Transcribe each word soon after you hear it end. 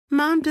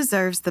Mom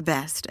deserves the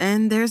best,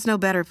 and there's no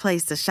better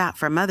place to shop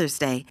for Mother's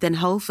Day than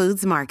Whole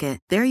Foods Market.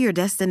 They're your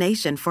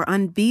destination for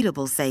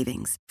unbeatable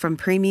savings, from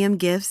premium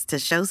gifts to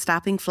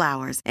show-stopping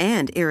flowers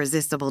and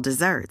irresistible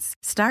desserts.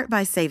 Start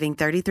by saving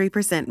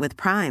 33% with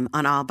Prime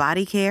on all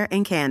body care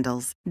and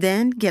candles.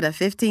 Then get a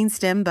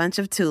 15-stem bunch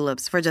of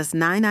tulips for just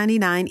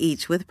 $9.99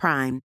 each with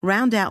Prime.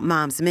 Round out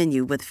Mom's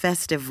menu with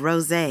festive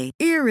rosé,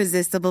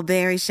 irresistible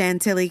berry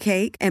chantilly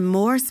cake, and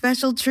more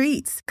special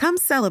treats. Come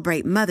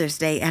celebrate Mother's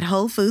Day at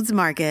Whole Foods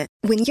Market.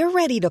 When you're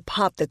ready to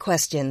pop the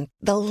question,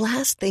 the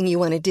last thing you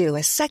want to do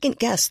is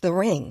second-guess the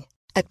ring.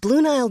 At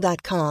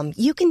BlueNile.com,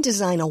 you can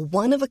design a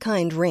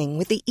one-of-a-kind ring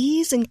with the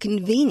ease and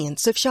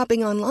convenience of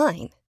shopping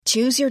online.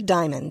 Choose your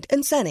diamond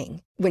and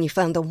setting. When you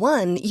find the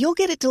one, you'll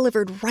get it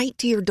delivered right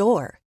to your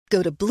door.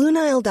 Go to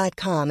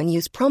BlueNile.com and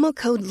use promo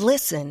code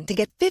LISTEN to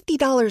get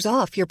 $50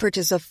 off your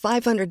purchase of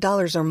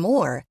 $500 or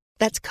more.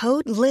 That's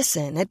code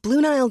LISTEN at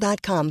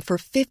BlueNile.com for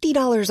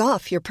 $50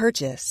 off your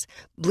purchase.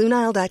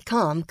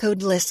 BlueNile.com,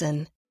 code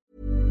LISTEN.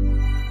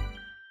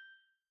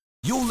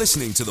 You're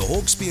listening to the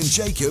Hawksby and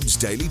Jacobs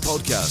Daily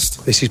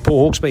Podcast. This is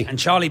Paul Hawksby. And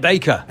Charlie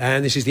Baker.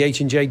 And this is the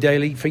H&J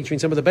Daily, featuring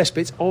some of the best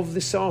bits of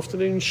this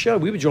afternoon's show.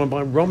 We were joined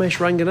by Ramesh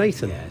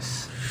Ranganathan.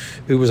 Yes.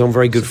 Who was on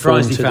very good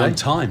form today. Surprised he found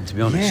time, to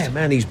be honest. Yeah,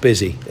 man, he's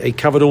busy. He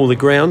covered all the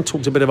ground,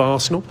 talked a bit of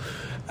Arsenal.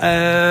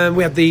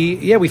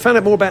 We found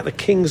out more about the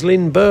King's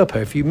Lynn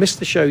Burper. If you missed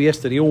the show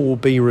yesterday, all will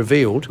be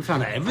revealed. We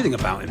found out everything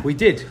about him. We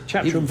did.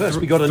 Chapter and verse.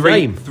 We got a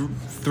name.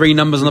 Three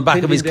numbers on the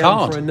back of his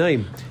card. For a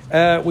name.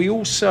 We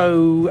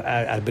also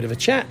had a bit of a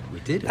chat. We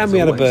did. And we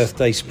had a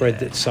birthday spread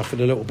that suffered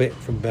a little bit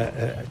from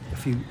a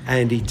few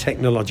Andy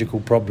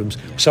technological problems.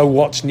 Yeah. So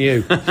what's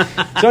new?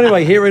 So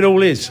anyway, here it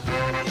all is.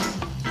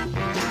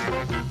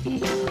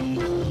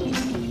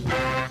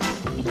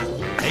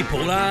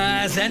 Paul,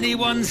 has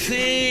anyone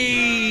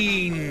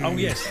seen? Oh,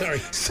 yes, sorry.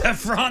 Sir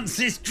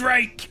Francis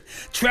Drake,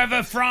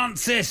 Trevor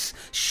Francis,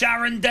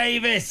 Sharon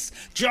Davis,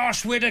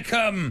 Josh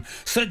Widdicombe,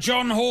 Sir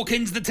John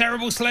Hawkins, the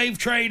terrible slave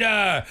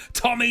trader,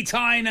 Tommy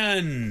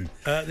Tynan.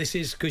 This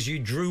is because you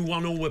drew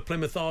 1-1 with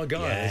Plymouth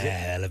Argyle, is it?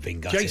 Yeah, they'll have been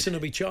gutted. Jason will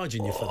be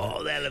charging you for that.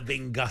 Oh, they'll have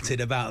been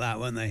gutted about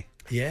that, won't they?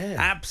 Yeah.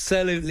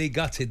 Absolutely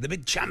gutted. The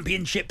big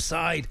championship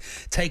side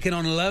taking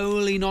on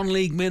lowly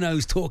non-league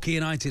minnows, Torquay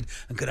United,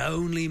 and could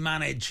only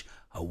manage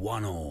a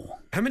 1-1.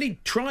 How many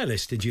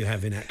trialists did you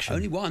have in action?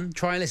 Only one.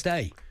 Trialist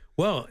A.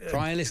 Well,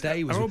 Trialist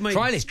A was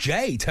Trialist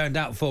J turned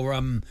out for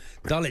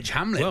Dulwich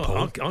Hamlet. Well,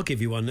 Paul. I'll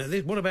give you one.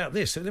 What about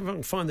this? If I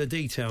can find the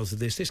details of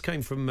this. This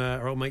came from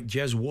our old mate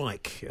Jez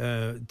Wyke,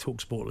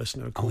 TalkSport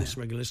listener, of course,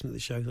 regular listener to the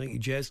show. Thank you,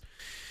 Jez.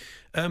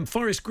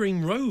 Forest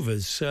Green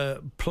Rovers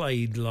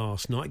played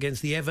last night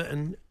against the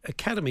Everton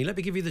Academy. Let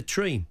me give you the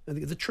team.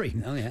 The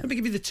team. Oh yeah. Let me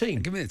give you the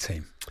team. Give me the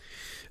team.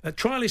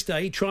 Trialist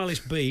A,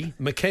 Trialist B,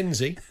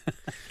 Mackenzie.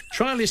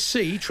 Trialist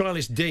C,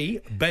 Trialist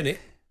D, Bennett.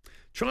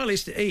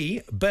 Trialist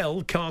E,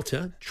 Bell,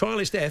 Carter.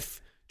 Trialist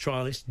F,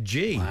 Trialist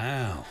G.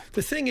 Wow.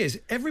 The thing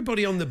is,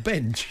 everybody on the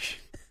bench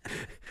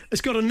has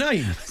got a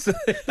name.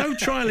 No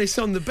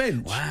trialists on the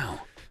bench.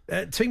 Wow.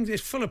 Team is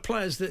full of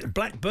players that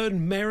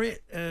Blackburn,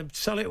 Merritt,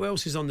 Sully, who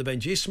else is on the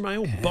bench?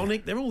 Ismail,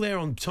 Bonnick, they're all there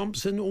on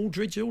Thompson,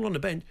 Aldridge, all on the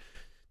bench.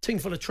 Team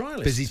full of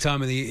trialists. Busy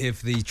time of the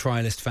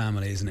trialist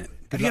family, isn't it?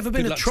 Have you ever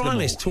been a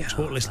trialist,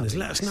 TalkSport listeners?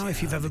 Let us know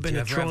if you've ever been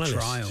a trialist.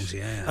 Trials,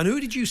 yeah. And who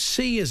did you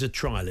see as a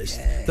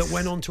trialist that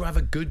went on to have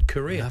a good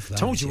career?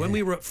 Told you when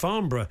we were at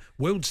Farnborough,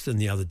 Wildston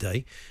the other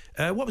day.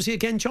 What was he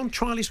again, John?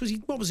 Trialist was he?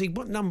 What was he?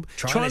 What number?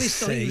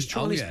 Trialist I think he was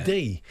trialist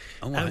D.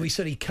 Oh, and we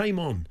said he came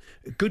on.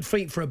 Good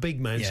feat for a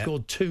big man.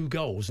 Scored 2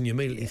 goals, and you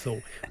immediately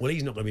thought, well,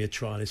 he's not going to be a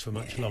trialist for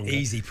much longer.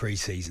 Easy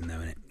pre-season, though,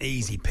 isn't it?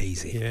 Easy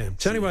peasy. Yeah.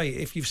 So anyway,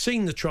 if you've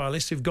seen the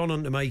trialists who've gone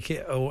on to make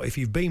it, or if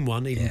you've been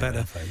one, even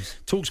better.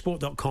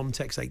 Talksport.com,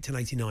 text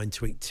 81089,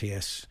 tweet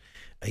TS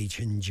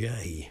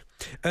H&J.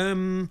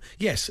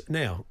 Yes.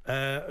 Now,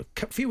 a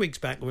few weeks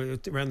back,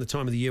 around the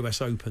time of the US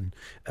Open,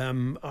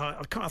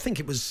 I think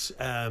it was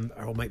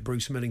our old mate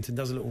Bruce Millington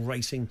does a little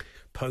racing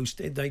post.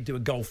 They do a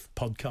golf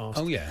podcast.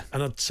 Oh yeah.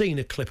 And I'd seen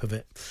a clip of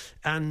it,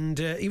 and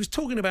he was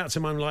talking about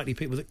some unlikely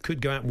people that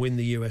could go out and win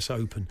the US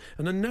Open,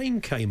 and a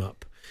name came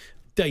up,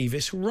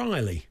 Davis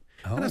Riley.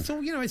 Oh. And I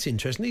thought, it's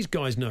interesting. These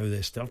guys know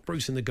their stuff.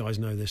 Bruce and the guys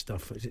know their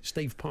stuff. Is it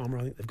Steve Palmer?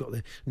 I think they've got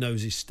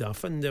knows his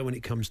stuff. And when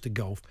it comes to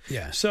golf.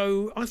 Yeah.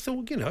 So I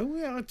thought,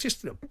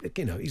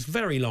 he's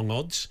very long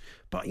odds.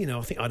 But,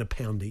 I think I'd a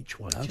 £1 each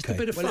one. Okay. Just a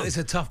bit of fun. Well, it's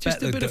a tough bet,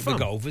 the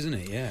golf, isn't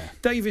it? Yeah.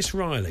 Davis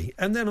Riley.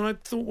 And then I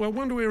thought, well, I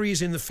wonder where he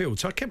is in the field.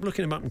 So I kept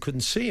looking him up and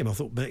couldn't see him. I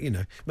thought,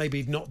 maybe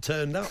he'd not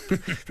turned up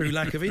through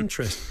lack of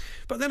interest.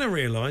 But then I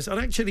realised I'd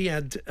actually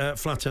had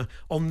Flutter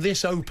on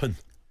this Open.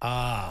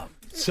 Ah.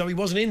 So he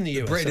wasn't in the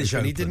US British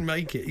Open. Open. He didn't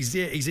make it. He's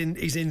in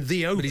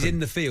the Open. But he's in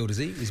the field, is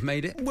he? He's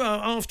made it? Well,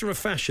 after a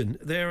fashion.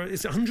 There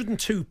is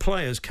 102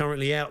 players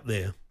currently out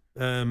there.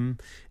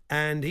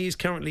 And he's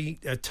currently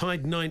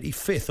tied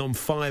 95th on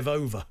 5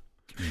 over.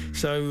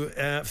 So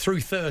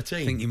through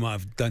 13. I think you might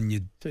have done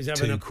your so he's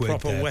having a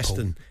proper there,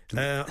 Western,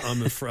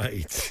 I'm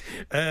afraid.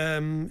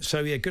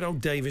 Good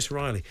old Davis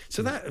Riley.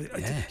 So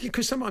that,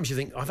 because sometimes you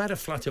think, I've had a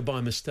Flutter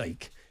by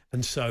mistake.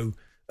 And so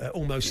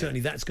almost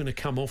certainly that's going to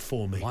come off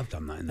for me. Well, I've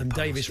done that in the and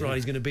past, Davis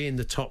Riley's going to be in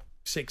the top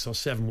 6 or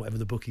 7, whatever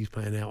the book he's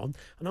playing out on,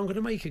 and I'm going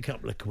to make a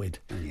couple of quid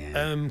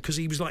because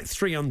he was like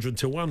 300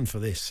 to 1 for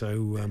this.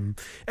 So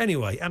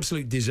anyway,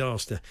 absolute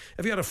disaster.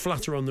 Have you had a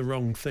flutter on the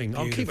wrong thing?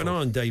 Beautiful. I'll keep an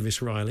eye on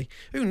Davis Riley.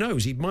 Who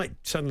knows? He might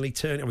suddenly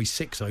turn. Oh, he's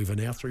 6 over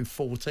now through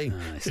 14.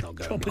 It's not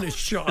going. Dropping a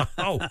shot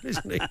a hole,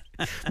 isn't he?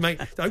 Mate,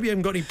 I hope you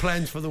haven't got any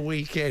plans for the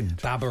weekend.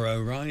 Babber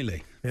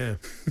O'Reilly. Yeah,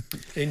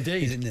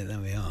 indeed. Isn't it? There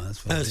we are.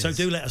 That's what so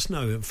do let us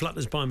know.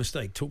 Flutters by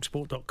mistake.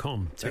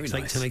 Talksport.com. Text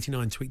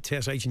 81089. Tweet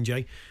TSH and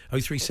J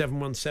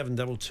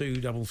 03717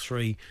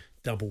 2233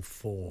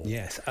 44.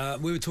 Yes,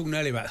 we were talking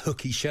earlier about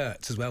hooky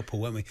shirts as well,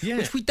 Paul, weren't we? Yeah.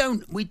 Which we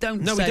don't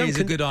say is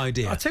a good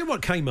idea. I'll tell you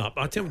what came up.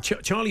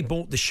 Charlie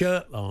bought the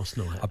shirt last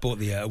night. I bought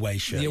the away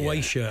shirt. The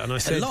away shirt, and I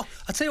said, I'll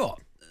tell you what.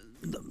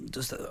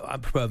 Just I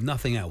prefer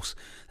nothing else.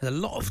 There's a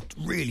lot of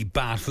really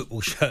bad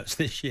football shirts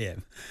this year.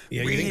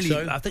 Yeah, really, you think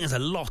so? I think there's a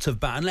lot of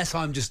bad. Unless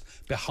I'm just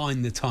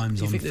behind the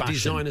times on fashion. You think the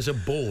designers are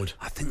bored?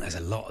 I think there's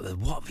a lot of the.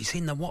 What have you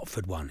seen the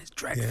Watford one? It's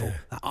dreadful. Yeah.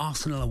 That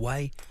Arsenal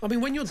away. I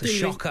mean, when you're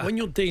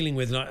dealing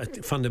with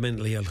like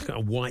fundamentally a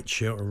white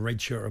shirt or a red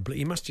shirt or a blue,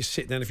 you must just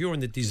sit down. If you're in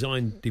the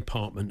design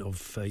department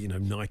of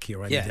Nike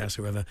or Adidas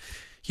or whoever,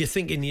 you're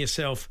thinking to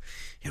yourself,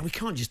 we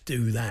can't just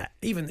do that.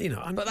 Even,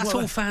 But that's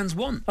all fans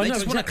want. They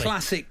just want a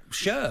classic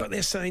shirt. But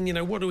they're saying,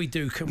 what do we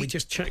do? Can we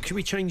just should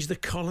we change the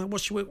collar? What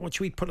should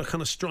we put a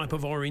kind of stripe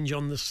of orange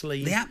on the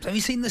sleeve? Have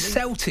you seen the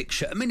Celtic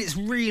shirt? I mean, it's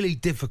really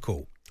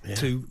difficult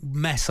to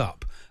mess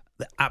up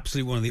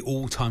absolutely one of the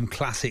all-time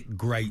classic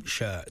great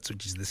shirts,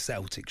 which is the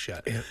Celtic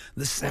shirt. Yeah.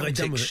 The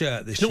Celtic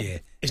shirt this year.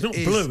 It's not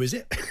blue, is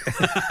it?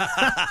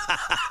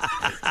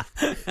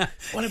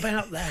 What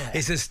about that?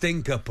 It's a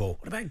stinker, Paul.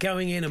 What about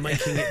going in and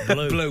making it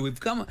blue? Blue.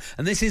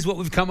 And this is what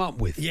we've come up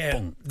with. Yeah.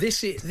 Bonk.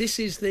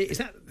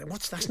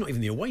 That's not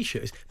even the away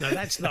shirt. No,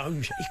 that's the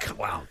home shirt. You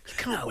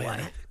can't wear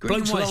that.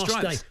 Green Bloke's and white last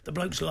stripes. day. The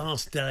bloke's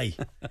last day.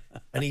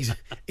 And he's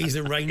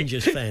a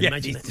Rangers fan.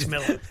 Imagine that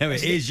smell.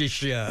 Here's your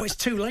shirt. Well, it's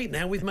too late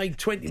now. We've made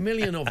 20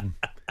 million of them.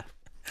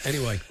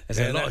 Anyway, there's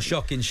a lot of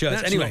shocking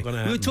shirts. Anyway, we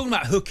were talking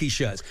about hooky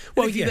shirts.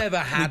 Well, if you've ever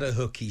had a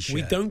hooky shirt,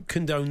 we don't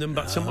condone them,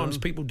 but sometimes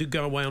people do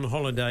go away on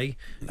holiday.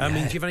 I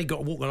mean, you've only got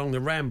to walk along the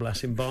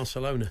Ramblas in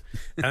Barcelona,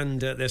 and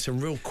there's some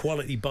real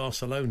quality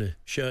Barcelona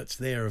shirts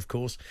there, of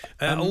course.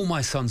 At all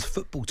my son's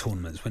football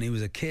tournaments when he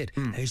was a kid,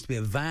 there used to be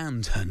a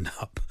van turned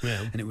up,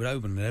 and it would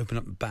open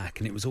up the back,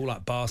 and it was all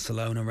like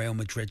Barcelona, Real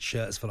Madrid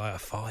shirts for like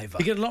 $5.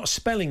 You get a lot of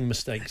spelling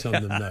mistakes on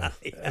them, though.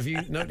 Have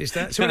you noticed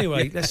that? So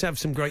anyway, let's have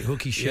some great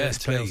hooky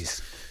shirts. Yes,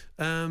 please.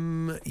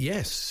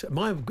 Yes,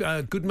 my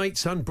good mate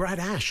son Brad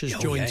Ash has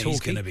joined Talkie. He's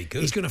going to be good.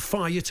 He's going to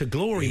fire you to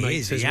glory,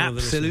 mate. He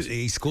absolutely.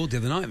 He scored the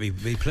other night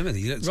v Plymouth.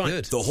 He looks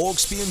good. The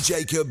Hawksby and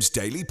Jacobs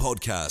Daily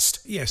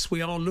Podcast. Yes,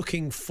 we are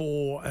looking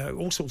for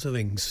all sorts of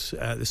things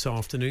this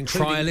afternoon.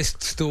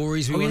 Trialist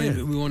stories.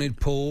 We wanted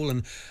Paul,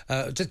 and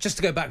just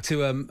to go back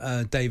to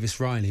Mavis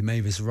Riley.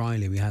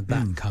 We had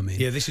that come in.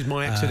 Yeah, this is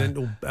my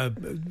accidental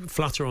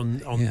flutter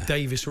on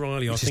Davis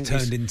Riley. Which has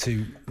turned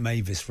into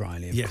Mavis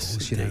Riley. Of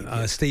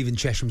course, Stephen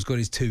Chesham's got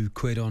his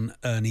 £2 on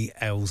Ernie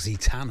Elsie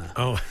Tanner.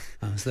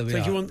 So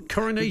you want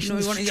Coronation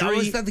Street? I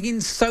was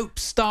thinking soap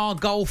star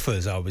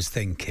golfers. I was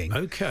thinking.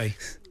 Okay.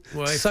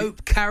 Well,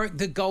 soap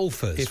character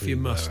golfers. If you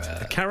must.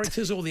 The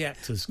characters or the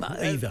actors?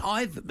 Either.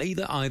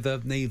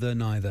 Either, neither,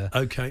 neither.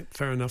 Okay,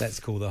 fair enough. Let's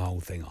call the whole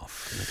thing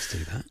off. Let's do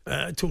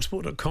that.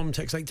 Talksport.com,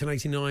 text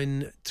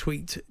 81089,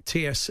 tweet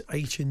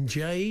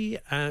TSH&J.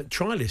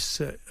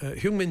 Trialists.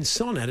 Heung-min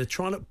Son had a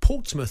trial at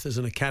Portsmouth as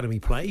an academy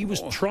player. He was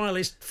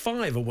trialist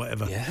 5 or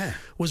whatever. Yeah.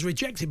 Was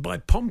rejected by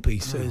Pompey,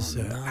 says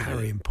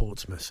Harry in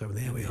Portsmouth. So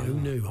there we are. Who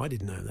knew? I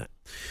didn't know that.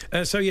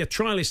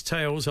 Trialist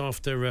tales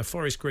after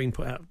Forest Green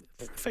put out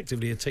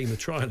effectively a team of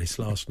trialists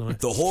last night.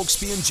 The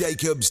Hawksby and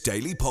Jacobs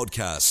Daily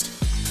Podcast.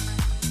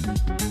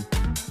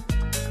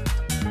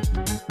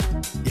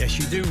 Yes,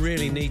 you do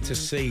really need to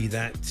see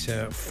that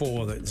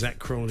 4 that Zach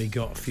Crawley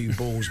got a few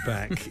balls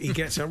back. He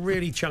gets a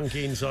really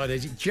chunky inside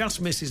edge. It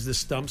just misses the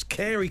stumps.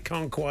 Carey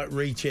can't quite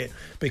reach it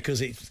because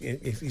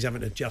he's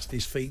having to adjust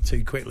his feet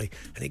too quickly,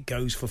 and it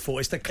goes for 4.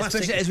 It's the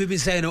classic. Especially as we've been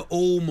saying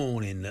all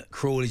morning, that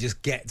Crawley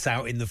just gets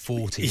out in the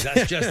 40s.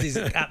 That's just his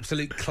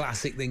absolute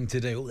classic thing to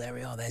do. Oh, there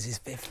we are. There's his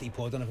 50.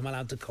 Paul, I don't know if I'm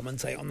allowed to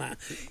commentate on that.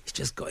 He's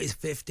just got his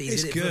 50s.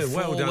 It's good.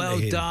 Well done. Well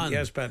done. He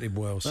has batted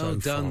well so far. Well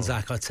done,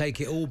 Zach. I take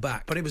it all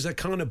back. But it was a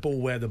kind of ball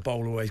where the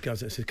bowler always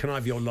goes and says, "Can I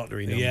have your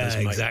lottery numbers?" Yeah,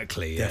 mate?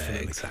 exactly.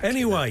 Definitely. Yeah, exactly.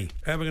 Anyway,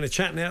 we're going to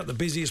chat now. The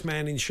busiest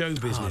man in show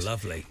business. Oh,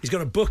 lovely. He's got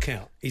a book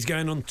out. He's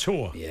going on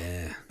tour.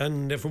 Yeah.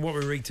 And from what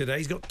we read today,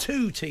 he's got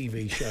 2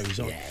 TV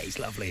shows on. Yeah, he's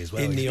lovely as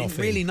well. In the he's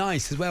offing. Really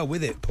nice as well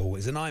with it, Paul.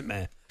 It's a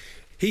nightmare.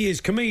 He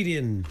is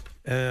comedian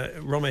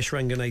Romesh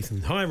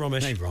Ranganathan. Hi,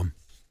 Romesh. Hey, Rom.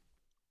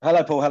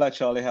 Hello, Paul. Hello,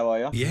 Charlie. How are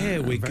you? Yeah,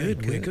 we're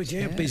good. We're good.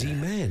 Yeah, busy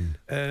man.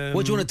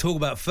 What do you want to talk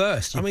about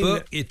first? Your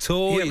book, your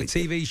tour, your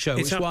TV show?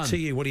 It's Which up one? to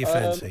you. What do you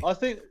fancy? I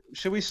think,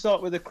 should we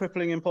start with the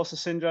crippling imposter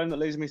syndrome that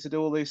leads me to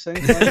do all these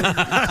things?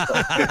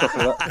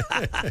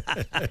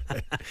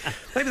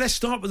 Maybe let's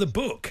start with the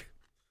book.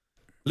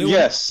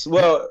 Yes,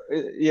 well,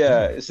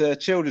 yeah, it's a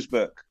children's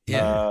book.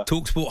 Yeah,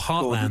 Talksport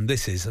Heartland.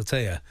 This is, I'll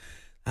tell you,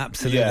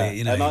 absolutely. Yeah,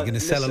 you're going to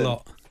sell a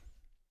lot.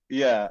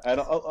 Yeah, and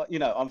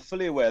I'm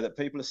fully aware that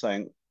people are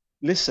saying,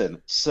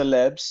 listen,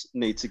 celebs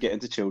need to get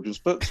into children's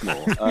books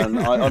more, and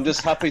I'm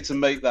just happy to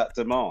make that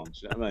demand.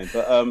 You know what I mean?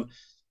 But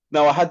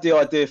no, I had the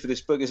idea for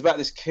this book. It's about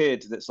this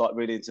kid that's like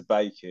really into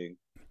baking,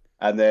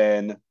 and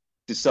then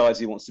decides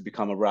he wants to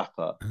become a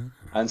rapper,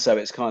 and so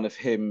it's kind of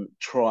him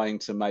trying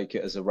to make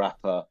it as a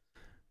rapper,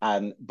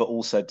 but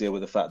also deal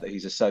with the fact that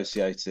he's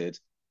associated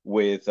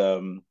with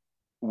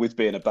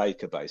being a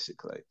baker,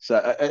 basically.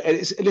 So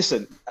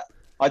listen,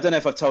 I don't know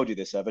if I've told you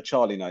this ever.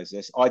 Charlie knows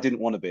this. I didn't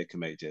want to be a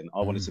comedian. I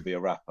wanted to be a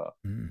rapper.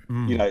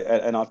 You know,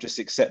 and I've just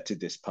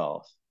accepted this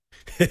path.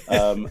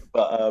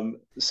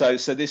 So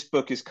this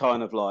book is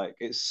kind of like,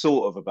 it's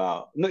sort of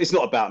about, it's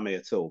not about me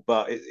at all,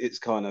 but it's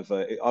kind of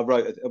I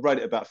wrote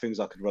it about things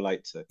I could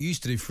relate to. You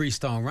used to do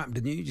freestyle rap,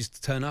 didn't you? You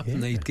just turn up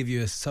and they'd give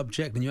you a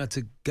subject and you had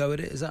to go at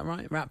it. Is that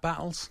right? Rap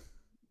battles?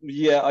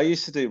 Yeah, I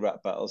used to do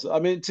rap battles. I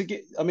mean,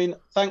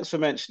 thanks for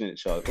mentioning it,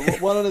 Charlie.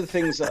 But one of the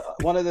things that's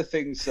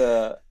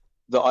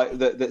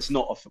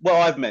not,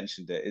 well, I've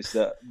mentioned it, is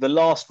that the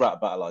last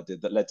rap battle I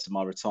did that led to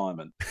my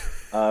retirement,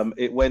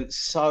 it went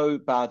so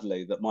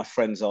badly that my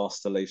friends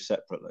asked to leave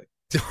separately.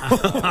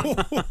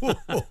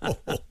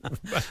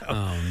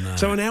 Oh, no.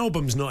 So an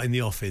album's not in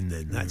the offing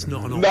then? That's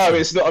not an option? No,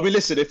 it's not. I mean,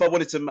 listen, if I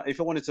wanted to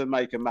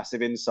make a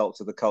massive insult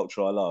to the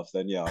culture I love,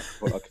 then yeah, I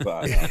could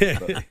put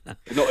it out,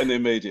 but not in the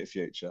immediate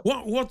future.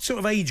 What sort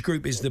of age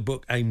group is the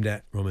book aimed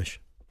at, Ramesh?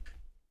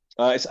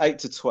 It's 8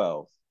 to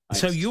 12.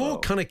 So your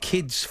kind of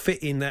kids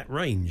fit in that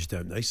range,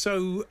 don't they?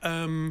 So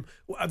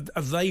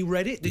have they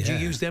read it? Did you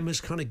use them as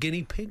kind of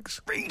guinea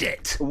pigs? Read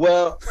it.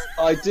 Well,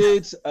 I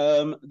did.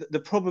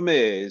 The problem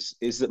is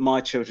that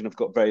my children have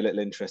got very little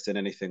interest in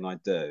anything I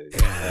do.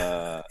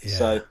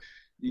 So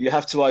you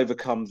have to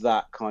overcome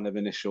that kind of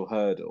initial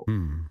hurdle.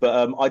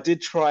 But I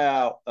did try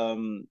out.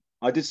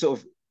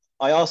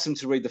 I asked them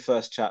to read the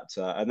first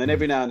chapter, and then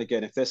every now and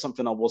again, if there's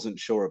something I wasn't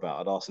sure about,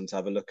 I'd ask them to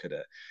have a look at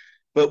it.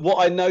 But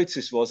what I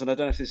noticed was, and I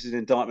don't know if this is an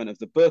indictment of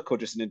the book or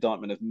just an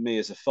indictment of me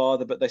as a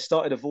father, but they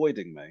started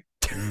avoiding me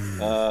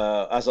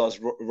as I was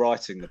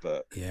writing the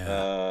book,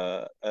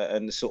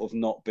 and sort of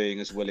not being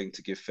as willing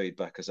to give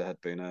feedback as I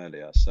had been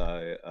earlier.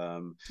 So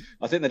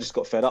I think they just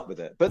got fed up with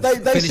it. But they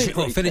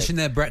finishing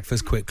their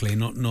breakfast quickly,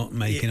 not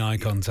making eye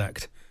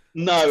contact.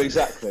 No,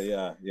 exactly.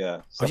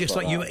 Yeah. I just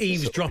like you were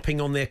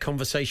eavesdropping on their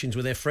conversations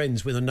with their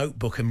friends with a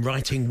notebook and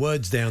writing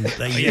words down that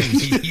they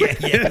use.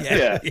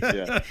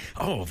 Yeah.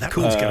 Oh, that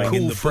one's going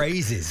in the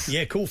phrases.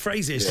 Yeah, cool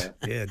phrases.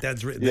 Yeah,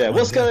 Dad's written. Yeah,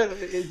 what's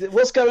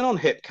going on,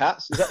 hip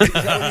cats? Is that what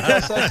you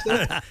can say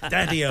still?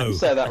 Daddy-o. You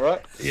say that right?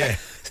 Yeah.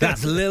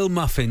 That's Lil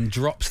Muffin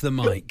drops the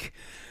mic.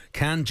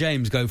 Can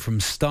James go from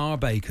star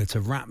baker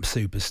to rap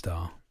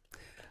superstar?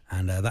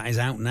 And that is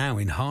out now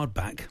in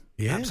hardback.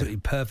 Yeah. Absolutely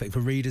perfect for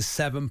readers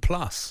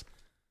 7+.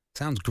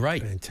 Sounds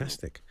great.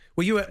 Fantastic.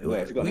 Were you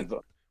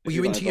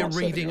into your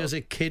reading as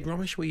a kid,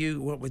 Ramesh? Were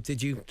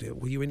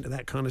you into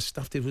that kind of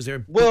stuff? Was there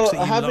books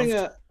that you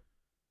loved?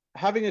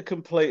 Having a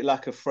complete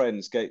lack of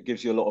friends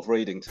gives you a lot of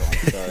reading time.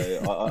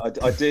 So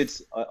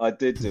I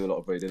did do a lot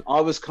of reading. I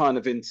was kind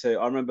of into.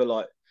 I remember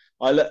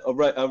I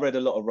read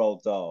a lot of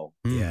Roald Dahl.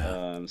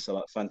 Yeah. So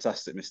like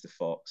Fantastic Mr.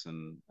 Fox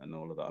and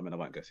all of that. I mean, I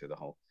won't go through the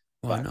whole.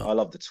 Why not? I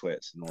love the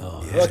twits and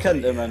all that. I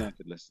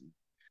could listen.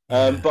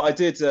 But I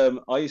did.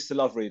 I used to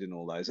love reading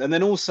all those. And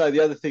then also the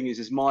other thing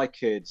is my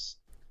kids,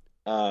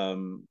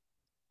 looking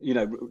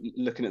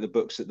at the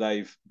books that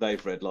they've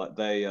read, like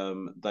they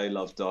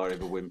love Diary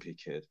of a Wimpy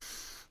Kid.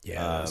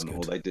 Yeah, that's good.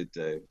 Or they did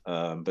do.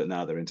 But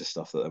now they're into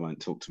stuff that they won't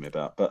talk to me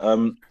about.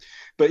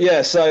 But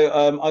yeah.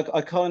 So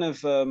I kind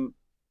of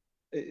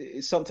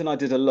it's something I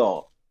did a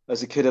lot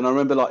as a kid, and I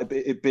remember like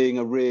it being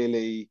a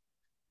really.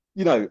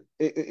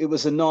 It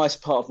was a nice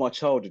part of my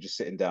childhood just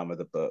sitting down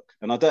with a book.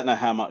 And I don't know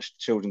how much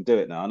children do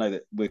it now. I know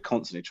that we're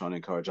constantly trying to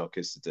encourage our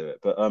kids to do it.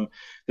 But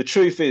the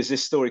truth is,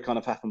 this story kind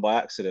of happened by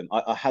accident.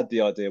 I had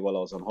the idea while I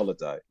was on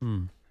holiday.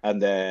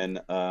 And then,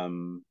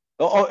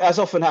 as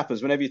often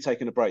happens, whenever you're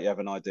taking a break, you have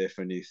an idea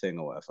for a new thing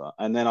or whatever.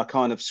 And then I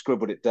kind of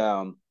scribbled it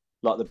down,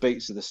 like the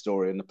beats of the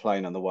story in the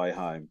plane on the way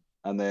home.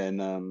 And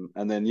then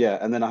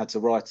I had to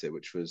write it,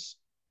 which was...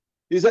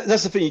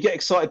 That's the thing. You get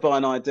excited by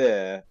an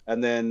idea,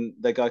 and then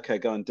they go, "Okay,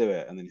 go and do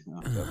it." And then you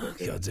think,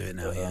 "Gotta do it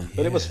now."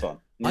 But it was fun.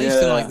 I used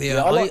to like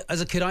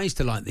as a kid. I used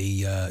to like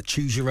the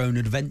Choose Your Own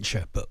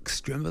Adventure books.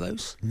 Do you remember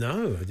those?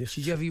 No. Did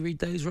you ever read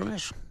those,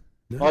 Ramesh?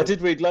 No. I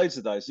did read loads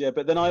of those. Yeah,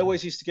 but then I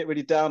always used to get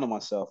really down on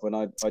myself when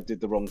I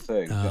did the wrong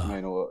thing. You know what I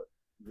mean? Or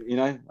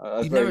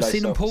you've never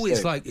seen them, Paul.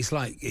 It's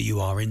like you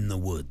are in the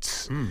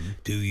woods.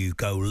 Do you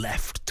go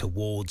left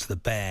towards the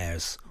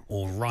bears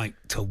or right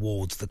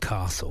towards the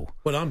castle.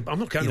 Well, I'm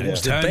not going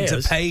towards the turn bears.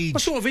 to page.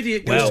 What sort of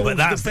idiot goes towards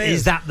the bears?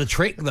 Is that the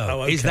trick, though?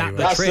 Oh, okay, is that the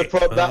That's trick?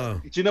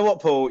 Do you know what,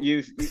 Paul?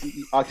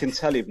 I can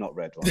tell you've not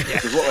read one,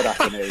 because what would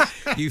happen is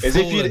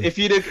if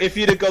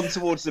you'd have gone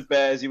towards the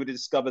bears, you would have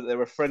discovered that they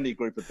were a friendly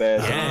group of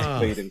bears that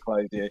wanted to feed and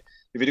clothe you.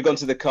 If you'd have gone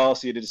to the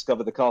castle, you'd have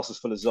discovered the castle's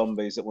full of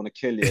zombies that want to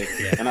kill you,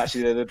 and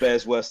actually they're the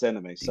bears' worst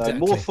enemy. So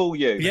more fool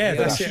you. Yeah,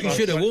 that's it. You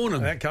should have worn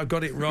them. I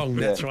got it wrong.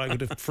 That's right.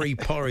 With a free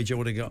porridge, I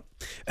would have got.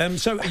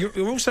 So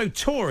you're also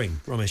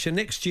touring, Ramesh, and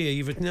next year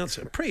you've announced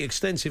a pretty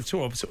extensive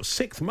tour, sort of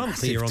 6th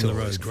month here on the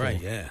road.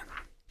 Great, yeah.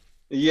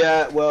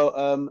 Yeah, well,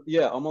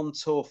 I'm on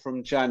tour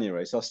from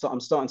January, so I'm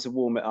starting to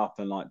warm it up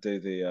and like do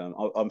the.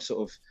 I'm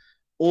sort of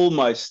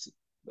almost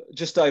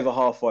just over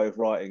halfway of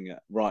writing it,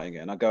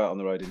 and I go out on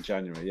the road in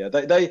January. Yeah,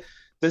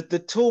 the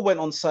tour went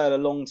on sale a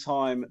long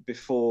time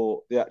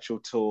before the actual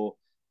tour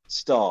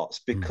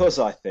starts, because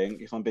I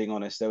think, if I'm being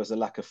honest, there was a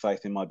lack of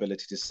faith in my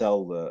ability to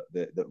sell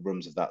the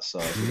rooms of that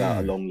size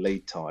without a long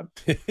lead time.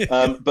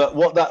 But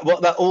what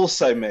that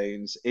also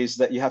means is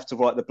that you have to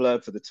write the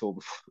blurb for the tour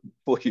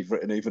before you've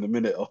written even a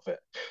minute of it.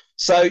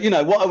 So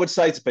what I would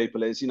say to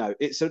people is,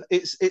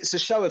 it's a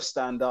show of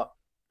stand-up.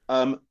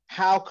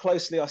 How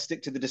closely I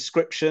stick to the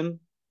description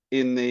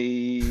in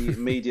the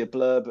media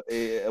blurb,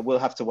 we'll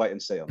have to wait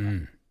and see on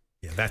that.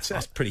 Yeah,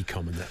 that's pretty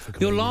common. That for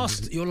your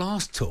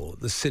last tour,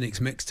 the Cynics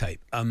mixtape,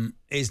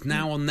 is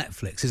now on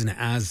Netflix, isn't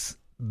it?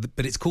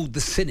 But it's called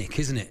The Cynic,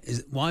 isn't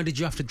it? Why did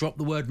you have to drop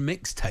the word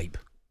mixtape?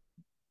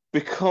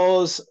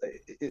 Because,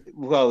 there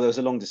was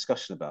a long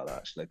discussion about that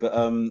actually, but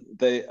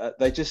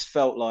they just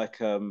felt like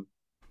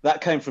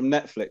that came from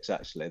Netflix.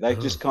 Actually, they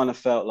just kind of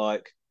felt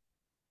like,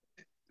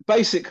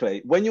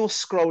 basically, when you're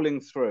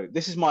scrolling through,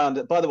 this is by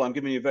the way, I'm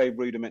giving you a very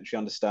rudimentary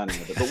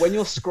understanding of it, but when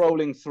you're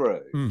scrolling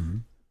through.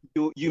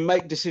 You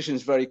make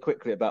decisions very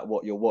quickly about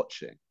what you're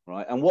watching,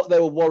 right? And what they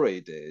were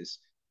worried is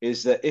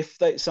that if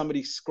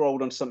somebody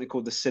scrolled on something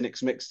called the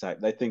Cynics mixtape,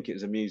 they think it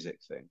was a music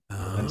thing.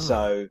 And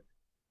so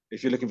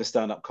if you're looking for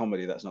stand-up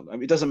comedy, that's not.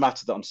 It doesn't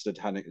matter that I'm stood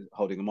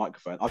holding a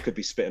microphone. I could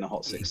be spitting a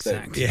hot 16.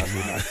 Exactly.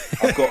 Yeah.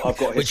 I've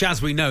got. Which,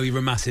 as we know, you're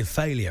a massive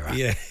failure at.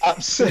 Yeah,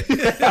 absolutely.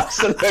 See,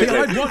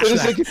 I'd watch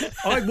that.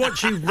 I'd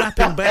watch you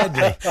rapping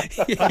badly.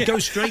 I'd go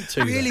straight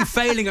to really that.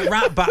 Failing at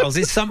rap battles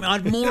is something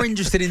I'm more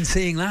interested in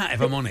seeing that, if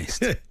I'm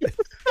honest.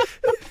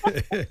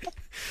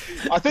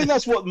 I think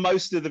that's what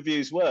most of the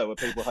views were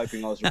people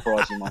hoping I was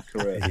reprising my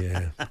career.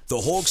 Yeah. The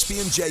Hawksby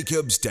and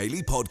Jacobs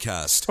Daily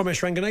Podcast.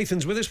 Ramesh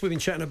Ranganathan's with us. We've been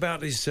chatting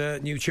about his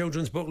new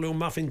children's book, Little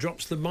Muffin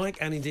Drops the Mic,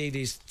 and indeed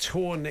his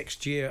tour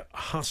next year,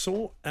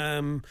 Hustle.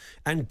 And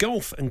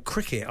golf and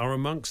cricket are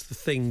amongst the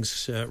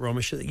things,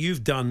 Ramesh, that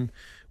you've done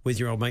with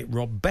your old mate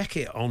Rob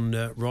Beckett on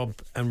Rob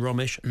and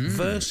Ramesh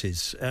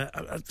Versus.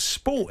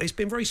 Sport, it's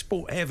been very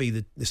sport heavy,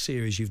 the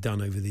series you've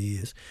done over the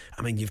years.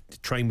 I mean,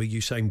 you've trained with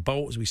Usain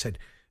Bolt, as we said,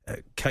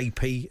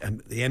 KP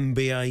and the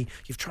NBA.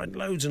 You've tried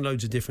loads and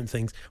loads of different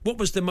things. What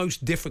was the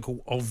most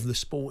difficult of the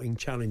sporting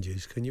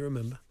challenges? Can you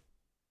remember?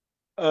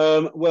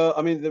 Well,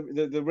 I mean,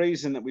 the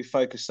reason that we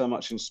focus so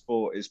much on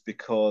sport is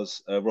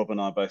because Rob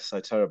and I are both so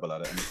terrible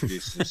at it, and the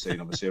producers have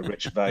seen obviously a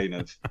rich vein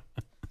of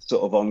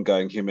sort of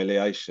ongoing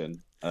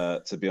humiliation.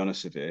 To be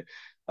honest with you,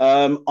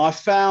 I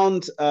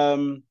found. I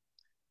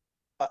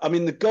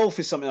mean, the golf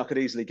is something I could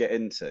easily get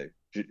into.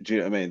 Do you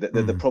know what I mean?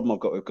 The problem I've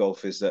got with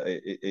golf is that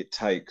it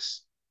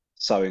takes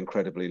so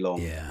incredibly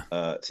long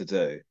to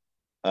do.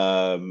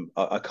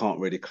 I can't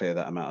really clear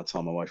that amount of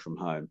time away from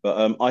home.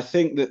 But I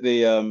think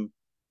that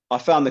I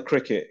found the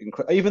cricket,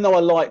 even though I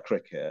like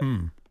cricket,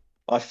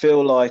 I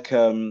feel like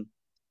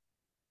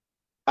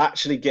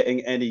actually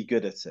getting any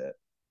good at it,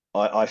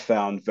 I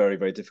found very,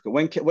 very difficult.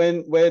 When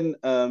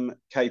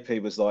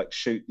KP was like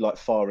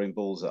firing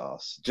balls at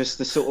us, just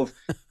the sort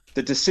of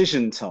the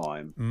decision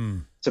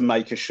time to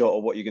make a shot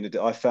or what you're going to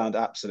do, I found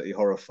absolutely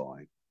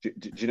horrifying. Do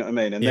you know what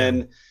I mean?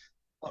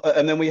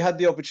 And then we had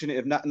the opportunity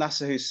of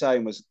Nasser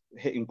Hussain was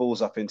hitting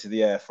balls up into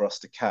the air for us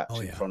to catch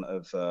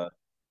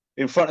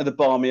in front of the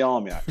Barmy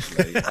Army,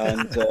 actually.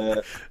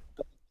 And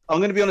I'm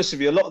going to be honest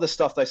with you, a lot of the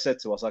stuff they said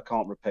to us, I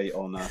can't repeat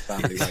on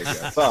family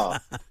radio,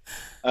 but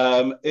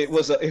it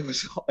was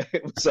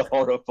a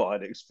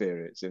horrifying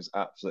experience. It was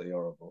absolutely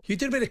horrible. You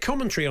did a bit of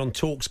commentary on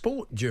Talk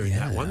Sport during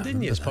that one,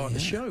 didn't you, as part of the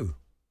show?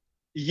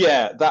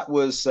 Yeah, that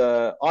was,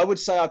 I would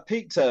say I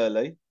peaked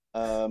early.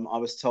 I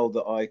was told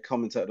that I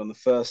commentated on the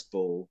first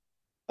ball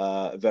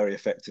very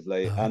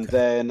effectively. And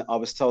then I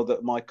was told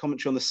that my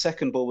commentary on the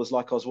second ball was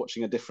like I was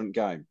watching a different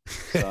game.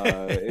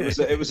 So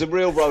it was a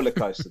real roller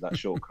coaster, that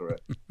short career.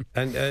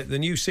 And the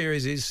new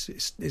series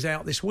is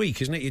out this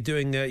week, isn't it? You're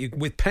doing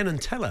with Penn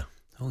and Teller.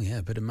 Oh yeah,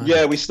 a bit of magic.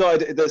 Yeah, we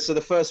started. So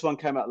the first one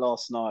came out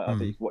last night. I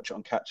think you can watch it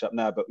on catch up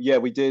now. But yeah,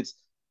 we did.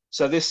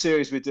 So this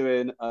series we're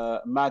doing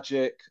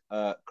magic,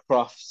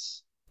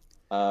 crufts.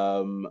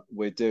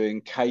 We're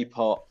doing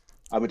K-pop.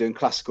 And we're doing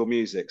classical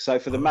music. So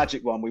for the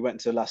magic one, we went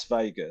to Las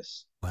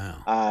Vegas.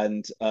 Wow.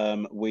 And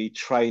we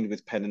trained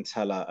with Penn and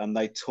Teller, and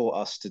they taught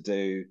us to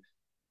do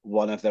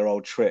one of their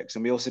old tricks.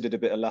 And we also did a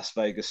bit of Las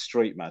Vegas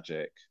street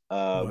magic,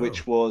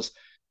 which was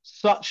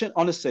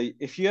honestly,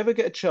 if you ever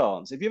get a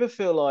chance, if you ever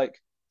feel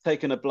like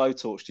taking a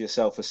blowtorch to your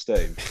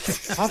self-esteem,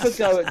 have a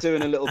go at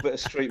doing a little bit of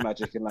street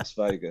magic in Las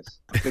Vegas.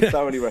 I could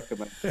thoroughly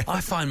recommend it.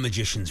 I find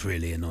magicians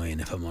really annoying,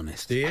 if I'm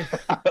honest. Do you?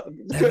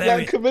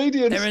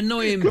 Comedians. They're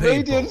annoying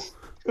people.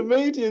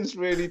 Comedians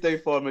really do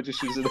find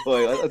magicians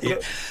annoying. I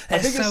think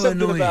it's so something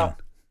annoying.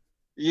 about.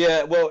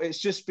 Yeah, well, it's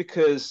just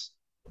because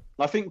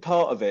I think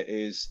part of it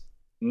is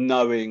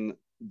knowing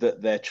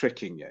that they're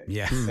tricking you.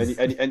 Yeah.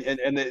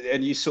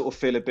 And you sort of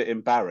feel a bit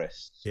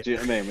embarrassed. Yeah. Do you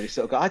know what I mean? When you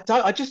sort of go,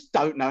 I just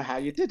don't know how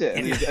you did it.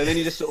 And then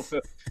you just sort of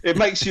feel, it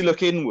makes you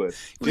look inward.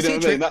 Do you know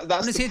what I mean?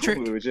 That's the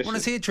problem with magicians. Want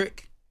to see a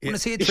trick? Want to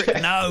see a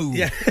trick? No.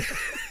 Yeah.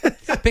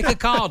 Pick a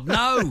card.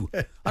 No,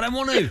 I don't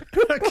want to.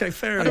 Okay,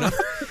 fair enough.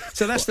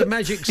 So that's the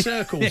Magic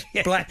Circles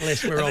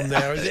blacklist we're on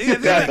there. Is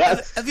it?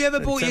 Have you ever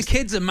bought your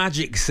kids a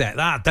magic set?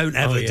 Don't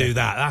ever do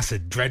that. That's a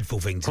dreadful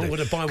thing to do. I'm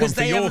going to buy one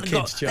for your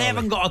kids, Charlie. They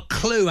haven't got a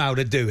clue how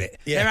to do it.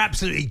 Yeah. They're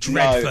absolutely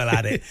dreadful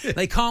at it.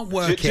 They can't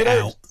work it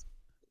out.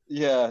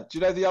 Yeah. Do you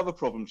know the other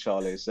problem,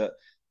 Charlie, is that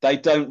they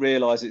don't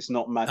realise it's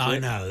not magic. I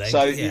know.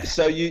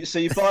 So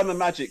you buy them a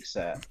magic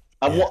set.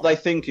 And what they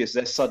think is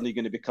they're suddenly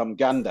going to become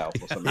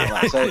Gandalf or something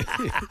like that. So,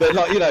 but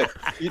like,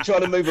 you're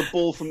trying to move a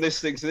ball from this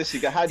thing to this. You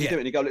go, how do you do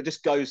it? And you go, it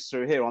just goes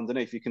through here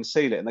underneath. You can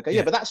seal it. And they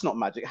go, but that's not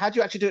magic. How do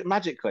you actually do it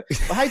magically?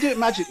 Well, how you do it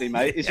magically,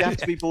 mate, is you have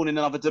to be born in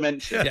another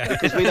dimension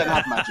because we don't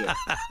have magic.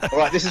 All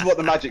right, this is what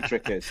the magic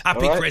trick is.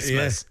 Happy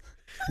Christmas. Yeah.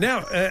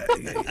 Now,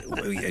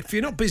 if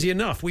you're not busy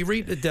enough, we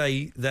read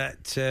today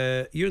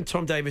that you and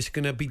Tom Davis are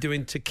going to be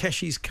doing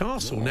Takeshi's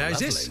Castle. Now, is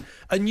this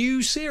a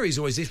new series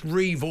or is this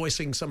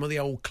revoicing some of the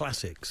old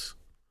classics?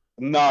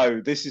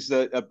 No, this is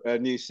a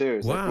new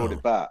series. Wow. They brought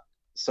it back.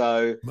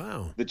 So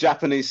the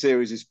Japanese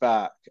series is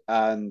back.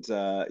 And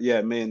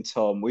me and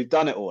Tom, we've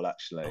done it all,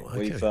 actually. Oh,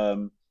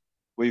 okay.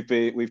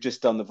 We've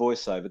just done the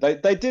voiceover.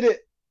 They did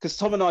it because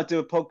Tom and I do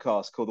a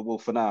podcast called The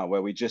Wolf an Hour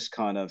where we just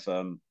kind of,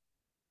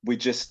 we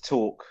just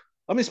talk.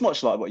 I mean, it's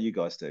much like what you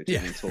guys do.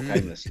 Talk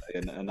aimlessly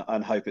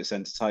and hope it's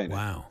entertaining.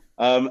 Wow.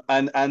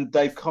 And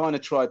they've kind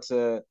of tried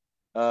to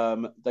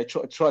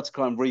tried to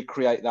kind of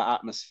recreate that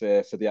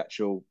atmosphere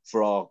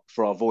for our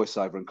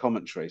voiceover and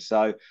commentary.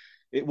 So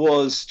it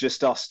was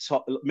just us,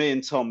 me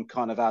and Tom,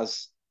 kind of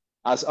as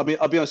I mean,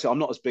 I'll be honest with you, I'm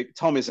not as big.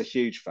 Tom is a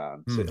huge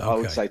fan. So I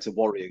would say to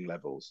worrying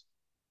levels.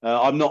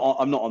 I'm not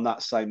on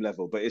that same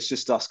level, but it's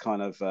just us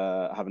kind of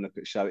having a look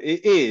at the show.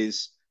 It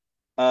is.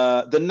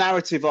 The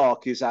narrative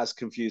arc is as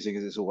confusing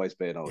as it's always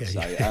been, I would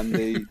say, and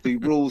the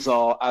rules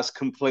are as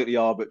completely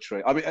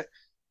arbitrary. I mean,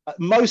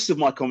 most of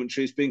my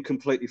commentary has been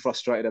completely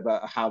frustrated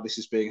about how this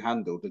is being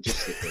handled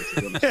logistically,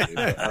 to be honest with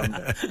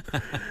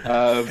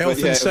you.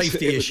 Health and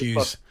safety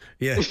issues.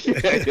 Yeah.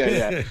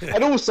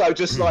 And also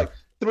just like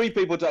 3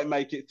 people don't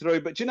make it through,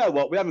 but do you know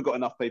what? We haven't got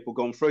enough people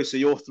gone through, so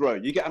you're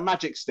through. You get a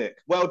magic stick.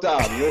 Well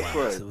done, you're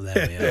through. So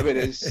there we are. I mean,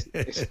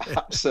 it's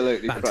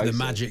absolutely back crazy. to the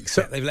magic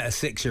set. They've let a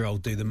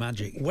 6-year-old do the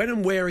magic. When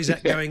and where is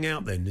that going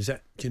out then? Is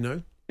that, do you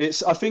know?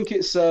 I think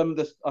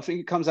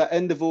it comes out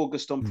end of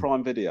August on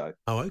Prime Video.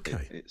 Oh,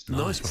 okay. It's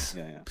nice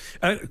one.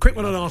 Yeah. Quick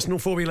one on Arsenal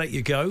before we let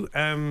you go.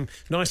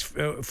 Nice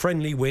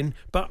friendly win,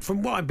 but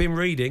from what I've been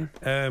reading,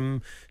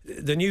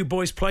 the new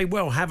boys played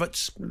well.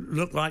 Havertz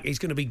looked like he's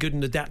going to be good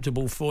and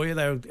adaptable for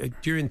you.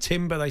 During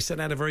Timber, they said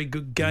had a very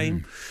good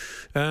game.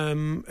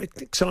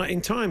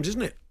 Exciting times,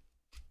 isn't it?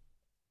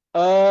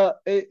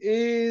 It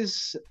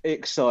is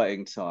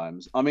exciting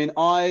times. I mean,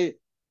 I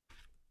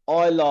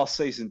last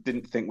season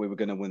didn't think we were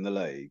going to win the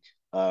league,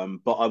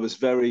 but I was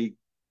very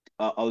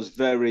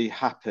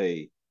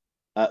happy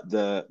at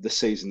the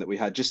season that we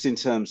had, just in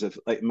terms of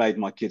it made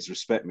my kids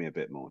respect me a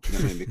bit more. Do you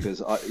know what I mean?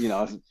 Because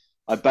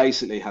I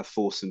basically have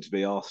forced them to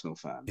be Arsenal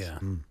fans. Yeah.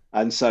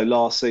 And so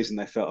last season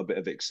they felt a bit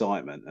of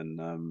excitement, and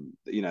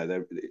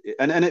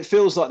and it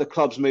feels like the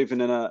club's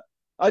moving in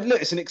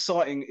it's an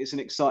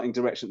exciting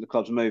direction the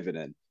club's moving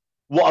in.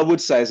 What I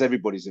would say is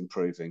everybody's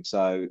improving.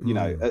 So,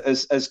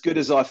 as good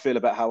as I feel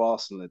about how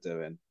Arsenal are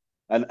doing,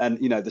 and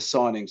the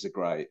signings are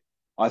great,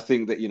 I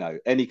think that,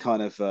 any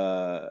kind of,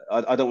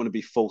 I don't want to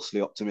be falsely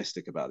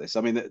optimistic about this.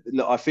 I mean,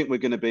 look, I think we're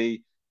going to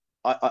be,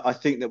 I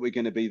think that we're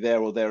going to be there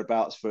or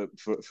thereabouts for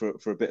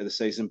a bit of the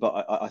season,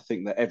 but I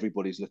think that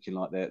everybody's looking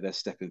like they're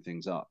stepping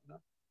things up.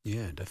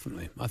 Yeah,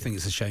 definitely. I think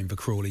it's a shame for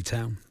Crawley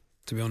Town.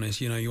 To be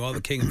honest, you are the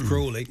king of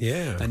Crawley.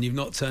 And you've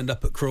not turned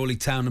up at Crawley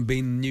Town and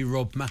been the new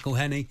Rob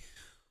McElhenney.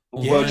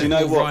 Well, do you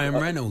know what? Ryan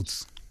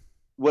Reynolds.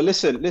 Well,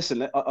 listen.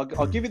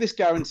 I'll give you this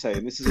guarantee,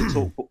 and this is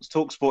a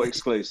TalkSport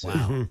exclusive.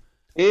 Wow.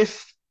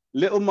 If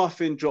Little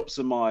Muffin Drops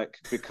a Mic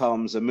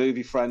becomes a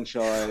movie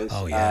franchise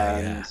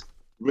and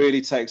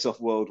really takes off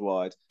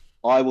worldwide,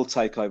 I will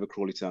take over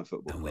Crawley Town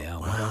Football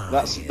Club.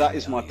 That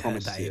is my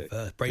promise to you.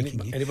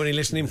 Anybody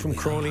listening from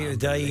Crawley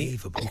today,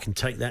 you can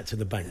take that to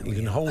the bank. You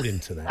can hold him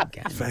to that.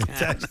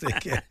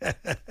 Fantastic.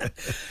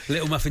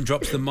 Little Muffin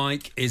Drops the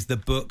Mic is the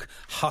book.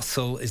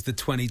 Hustle is the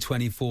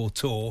 2024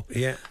 tour.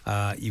 Yeah.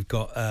 You've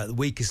got The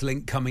Weakest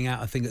Link coming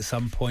out, I think, at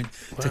some point.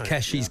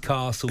 Takeshi's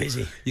Castle.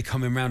 Busy. You're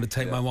coming round to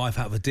take my wife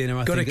out for dinner,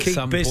 I think, at keep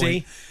some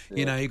busy. point.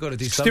 You know, you've got to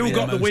do something. Still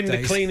got the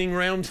window cleaning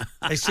round.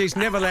 He's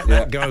never let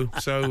that go.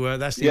 So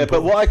that's the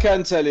but what I can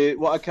tell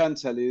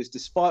you is,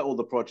 despite all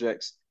the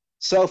projects,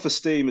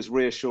 self-esteem is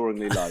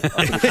reassuringly low.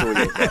 I can assure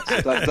you of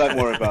that. So don't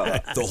worry about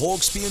that. The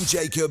Hawksby and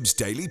Jacobs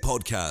Daily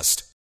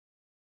Podcast.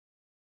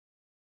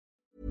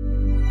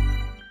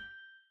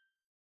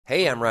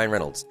 Hey, I'm Ryan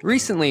Reynolds.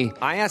 Recently,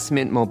 I asked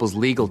Mint Mobile's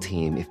legal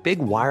team if big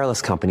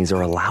wireless companies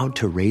are allowed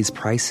to raise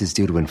prices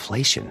due to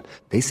inflation.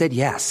 They said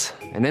yes.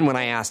 And then when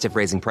I asked if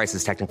raising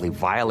prices technically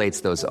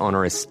violates those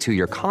onerous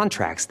 2-year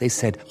contracts, they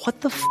said,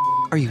 "What the f***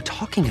 are you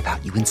talking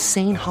about, you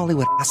insane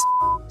Hollywood ass?"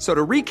 So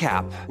to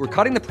recap, we're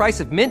cutting the price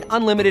of Mint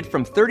Unlimited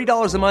from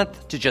 $30 a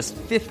month to just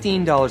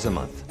 $15 a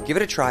month. Give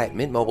it a try at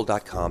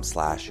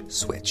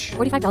mintmobile.com/switch.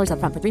 $45 up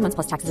front for 3 months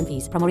plus taxes and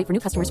fees. Promo rate for new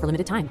customers for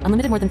limited time.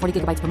 Unlimited more than 40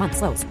 gigabytes per month.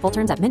 Slows full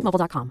terms at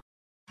mintmobile.com.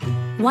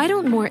 Why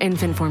don't more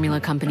infant formula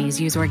companies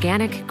use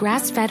organic,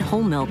 grass-fed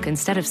whole milk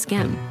instead of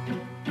skim?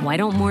 Why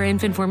don't more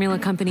infant formula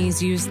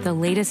companies use the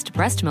latest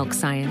breast milk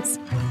science?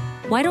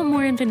 Why don't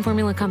more infant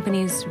formula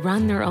companies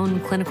run their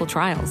own clinical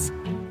trials?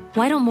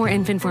 Why don't more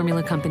infant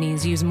formula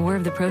companies use more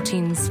of the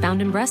proteins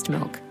found in breast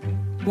milk?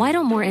 Why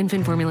don't more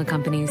infant formula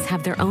companies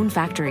have their own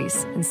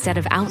factories instead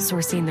of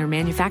outsourcing their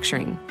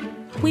manufacturing?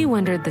 We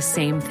wondered the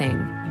same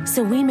thing.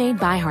 So we made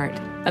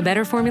ByHeart, a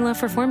better formula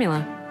for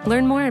formula.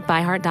 Learn more at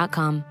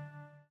byheart.com.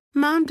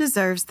 Mom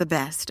deserves the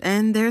best,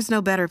 and there's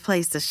no better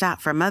place to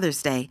shop for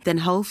Mother's Day than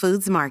Whole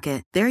Foods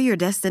Market. They're your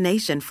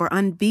destination for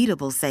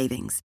unbeatable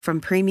savings, from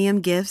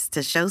premium gifts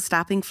to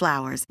show-stopping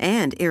flowers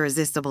and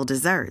irresistible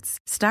desserts.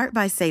 Start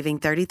by saving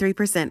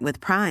 33% with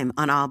Prime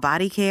on all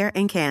body care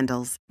and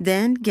candles.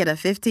 Then get a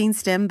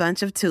 15-stem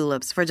bunch of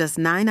tulips for just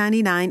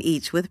 $9.99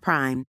 each with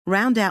Prime.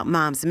 Round out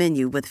Mom's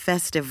menu with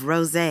festive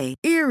rosé,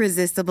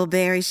 irresistible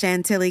berry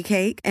chantilly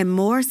cake, and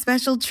more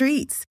special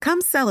treats.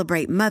 Come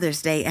celebrate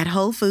Mother's Day at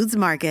Whole Foods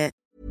Market.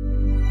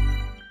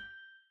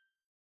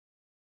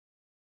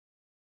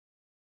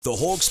 The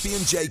Hawksby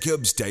and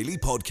Jacobs Daily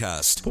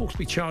Podcast.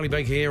 Hawksby, Charlie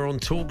Baker here on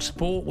Talk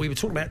Sport. We were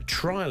talking about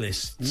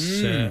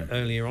trialists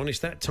earlier on. It's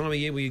that time of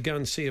year where you go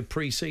and see a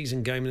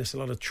pre-season game, and there's a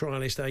lot of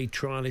trialist A,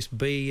 trialist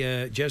B.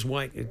 Jez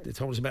White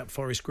told us about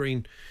Forest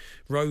Green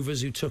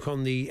Rovers, who took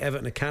on the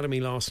Everton Academy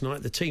last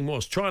night. The team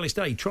was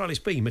trialist A,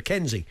 trialist B,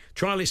 Mackenzie,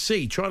 trialist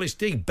C, trialist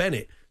D,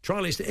 Bennett,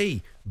 trialist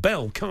E,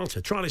 Bell,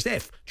 Carter, trialist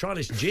F,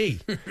 trialist G.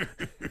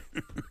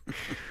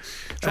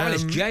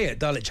 Trialist J at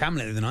Dulwich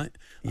Hamlet the other night.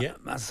 Yeah.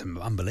 That's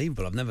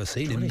unbelievable. I've never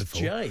seen him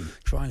before.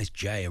 Trialist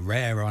J, a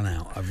rare run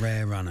out.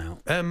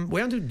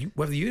 We wondered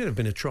whether you'd have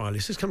been a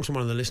trialist. This comes from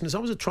one of the listeners. I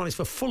was a trialist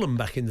for Fulham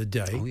back in the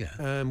day. Oh,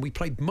 yeah. We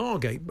played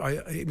Margate.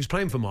 It was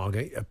playing for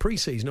Margate, a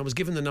pre-season. I was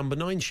given the number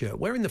 9 shirt.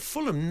 Wearing the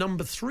Fulham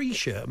number 3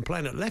 shirt and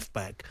playing at left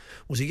back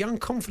was a young,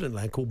 confident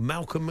lad called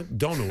Malcolm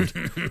McDonald.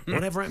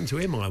 Whatever happened to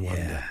him, I wonder.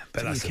 Yeah,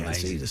 but that's you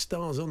amazing. See the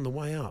stars on the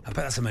way up. I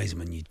bet that's amazing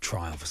when you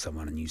trial for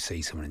someone and you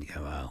see someone and you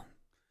go, "Oh,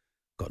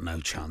 got no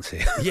chance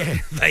here." Yeah,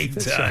 they've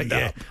turned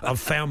up. I've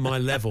found my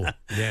level.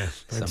 Yeah,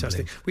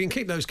 fantastic. We can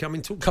keep those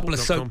coming. A couple of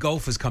soap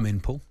golfers come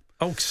in, Paul.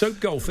 Oh, soap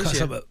golfers.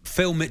 Yeah.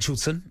 Phil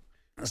Mitchelson.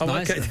 That's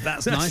nice. Okay.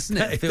 That's nice, isn't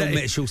it? Phil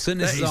Mitchelson.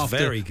 This is after,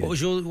 very good. What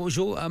was your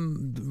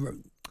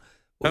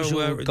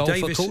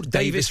golfer called?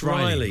 Davis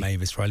Riley.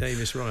 Davis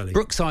Riley.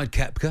 Brookside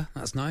Koepka.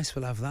 That's nice.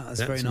 We'll have that.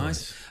 That's very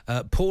nice.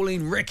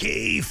 Pauline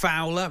Ricky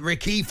Fowler. You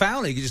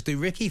could just do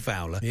Ricky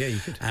Fowler. Yeah, you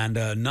could. And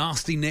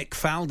Nasty Nick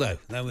Faldo.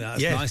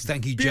 That's nice.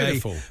 Thank you,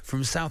 beautiful. Jay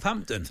from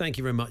Southampton. Thank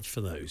you very much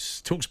for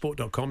those.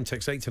 Talksport.com.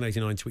 Text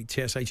 81089. Tweet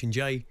TSH and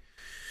J.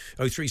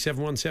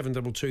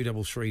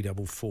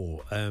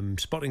 03717223344.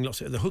 Spotting lots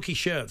of the hooky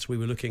shirts we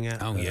were looking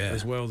at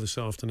as well this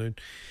afternoon.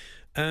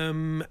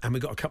 And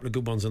we've got a couple of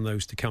good ones on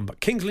those to come. But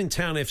Kingsland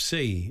Town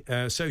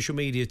FC, social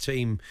media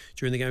team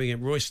during the game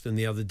against Royston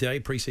the other day,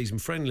 pre-season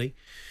friendly.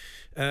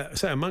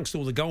 So amongst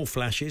all the goal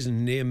flashes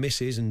and near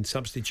misses and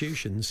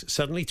substitutions,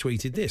 suddenly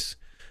tweeted this.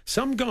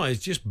 Some guys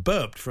just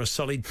burped for a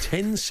solid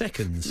 10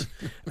 seconds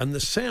and the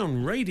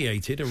sound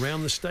radiated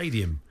around the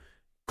stadium.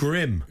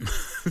 Grim.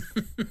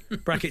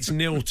 Brackets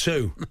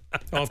 0-2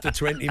 after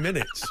 20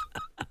 minutes.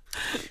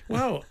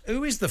 Well,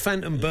 who is the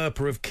phantom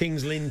burper of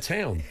Kingsland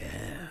Town?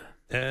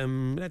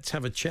 Let's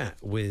have a chat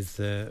with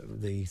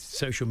the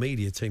social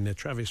media team there.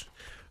 Travis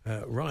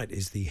Wright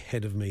is the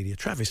head of media.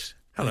 Travis,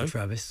 hello. Hey,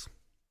 Travis.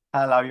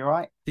 Hello, you all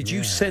right? Did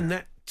you send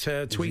that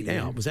tweet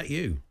out? Was that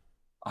you?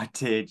 I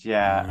did,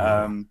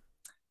 yeah.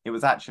 It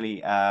was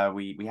actually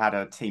we had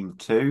a team of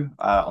 2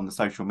 on the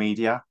social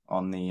media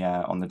on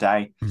the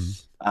day,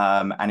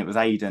 and it was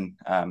Aidan,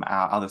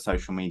 our other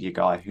social media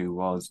guy, who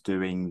was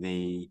doing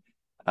the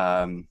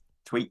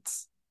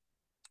tweets.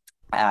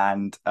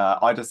 And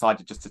I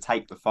decided just to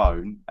take the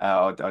phone.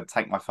 I'd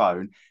take my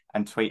phone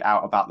and tweet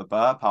out about the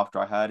burp after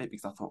I heard it,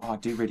 because I thought, oh, I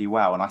do really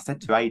well. And I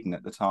said to Aidan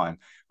at the time,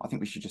 I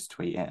think we should just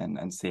tweet it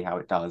and see how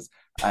it does.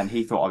 And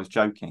he thought I was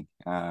joking.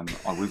 I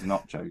was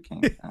not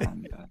joking.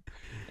 And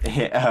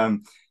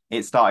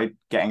it started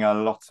getting a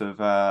lot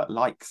of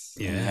likes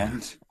in the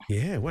end.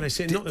 Yeah, well, it's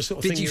not the sort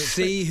of thing. Did you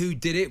see who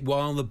did it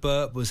while the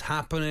burp was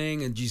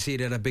happening? And did you see it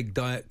had a big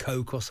Diet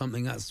Coke or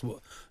something? That's what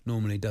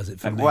normally does it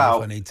for me if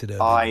I need to do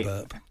a big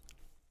burp.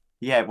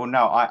 Yeah, well,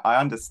 no, I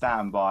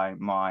understand by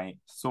my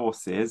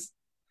sources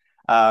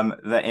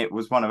that it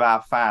was one of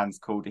our fans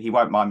called, he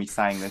won't mind me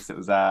saying this, it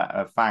was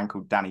a fan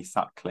called Danny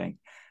Suckling.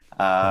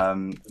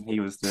 He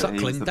was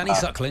Danny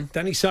Suckling.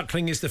 Danny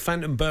Suckling is the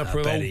phantom burper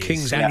of old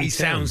Kings. He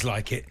sounds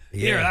like it.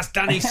 Yeah, that's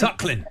Danny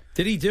Suckling.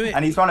 Did he do it?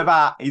 And he's one of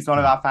our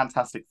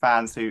fantastic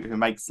fans who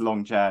makes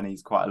long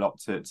journeys quite a lot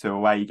to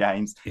away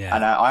games. Yeah.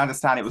 And I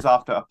understand it was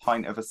after a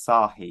pint of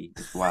Asahi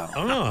as well.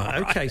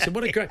 Oh, okay. So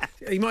what a great...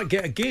 He might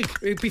get a gig.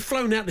 He'd be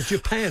flown out to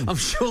Japan. I'm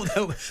sure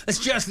that's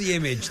just the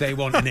image they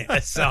want in it.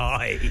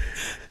 Asahi.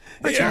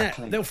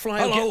 Exactly. They'll fly.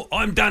 Hello,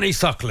 I'm Danny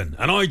Suckling,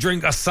 and I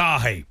drink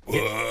Asahi.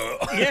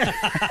 Yeah.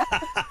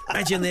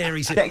 Imagine there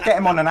he's... Get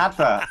him on an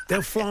advert.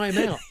 They'll fly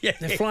him out.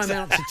 They'll fly him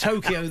out to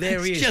Tokyo.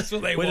 There he is. Just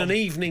what they with want. An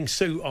evening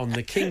suit on,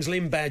 the King's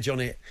Lynn badge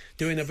on it,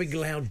 doing a big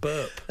loud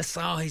burp.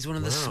 Asahi's one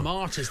of the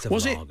smartest of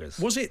lagers.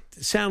 Was it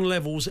sound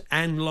levels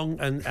and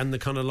the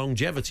kind of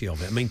longevity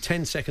of it? I mean,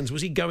 10 seconds.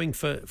 Was he going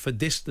for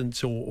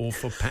distance or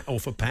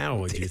for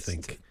power, do you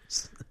think?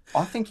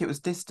 I think it was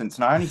distance,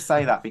 and I only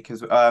say that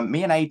because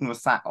me and Aidan were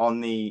sat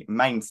on the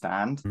main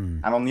stand,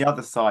 and on the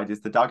other side is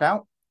the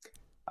dugout.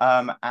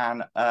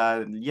 And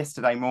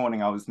yesterday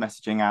morning, I was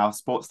messaging our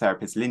sports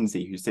therapist,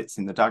 Lindsay, who sits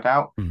in the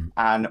dugout,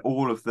 and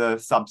all of the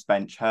subs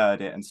bench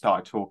heard it and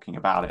started talking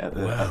about it at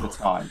the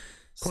time.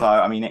 So,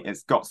 I mean,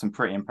 it's got some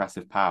pretty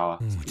impressive power.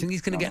 I think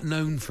he's going to get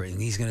known for it,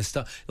 and he's going to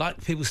start...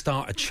 Like, people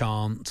start a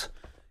chant...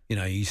 You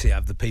know, you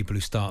have the people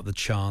who start the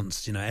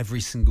chants, every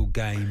single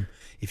game.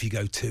 If you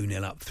go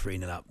 2-0 up,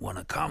 3-0 up,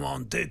 come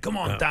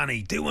on,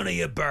 Danny, do one of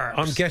your burps.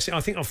 I'm guessing,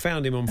 I think I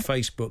found him on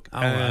Facebook.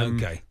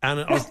 Okay.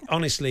 And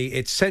honestly,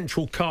 it's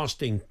Central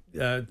Casting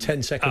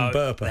 10-second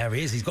burper. There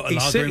he is. He's got a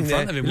lager in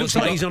front of him. Looks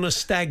like he's on a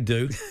stag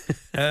do.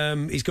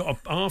 He's got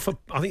half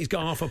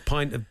a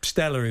pint of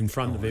Stella in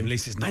front of him. At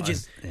least it's not.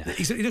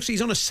 He looks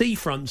he's on a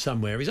seafront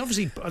somewhere. He's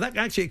obviously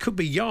actually it could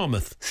be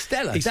Yarmouth.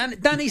 Stella.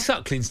 Danny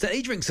Suckling.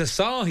 He drinks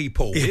Asahi,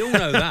 Paul. We all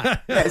know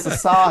that. Yeah, it's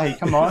Asahi.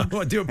 Come on.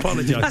 I do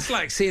apologise. That's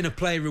like seeing a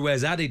player who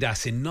wears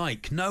Adidas in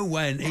Nike. No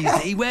way.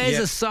 He wears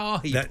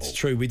Asahi. That's Paul.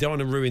 true. We don't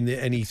want to ruin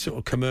any sort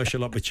of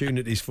commercial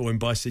opportunities for him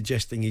by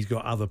suggesting he's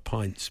got other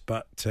pints.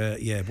 But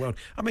well,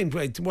 I mean,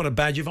 what a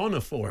badge of honour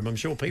for him. I'm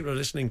sure people are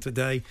listening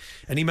today,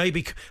 and he may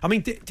be. I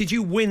mean, did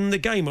you win the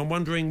game? I'm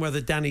wondering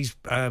whether Danny's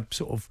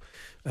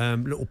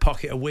little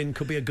pocket of win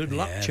could be a good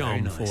luck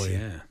charm for you.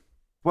 Yeah.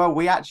 Well,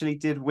 we actually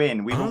did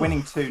win. We were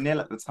winning 2-0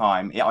 at the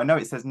time. I know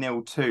it says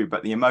 0-2,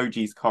 but the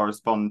emojis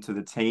correspond to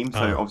the team.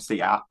 So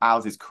obviously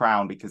ours is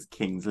crown because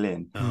King's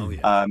Lynn. Oh,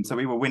 yeah. So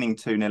we were winning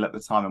 2-0 at the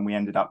time, and we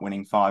ended up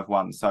winning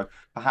 5-1. So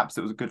perhaps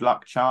it was a good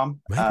luck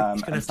charm. Maybe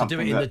he's going to have to do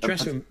it in the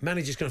dressing room.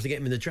 Manager's going to have to get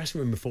him in the dressing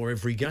room before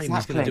every game. Exactly.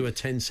 He's going to do a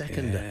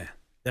 10-seconder. Yeah.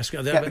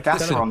 Get the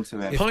gasser onto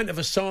him. A pint of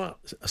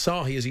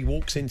Asahi as he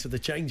walks into the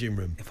changing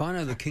room. If I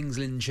know the King's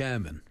Lynn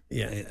chairman,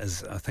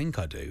 as I think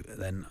I do,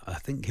 then I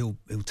think he'll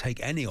take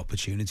any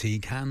opportunity he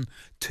can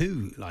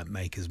to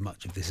make as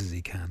much of this as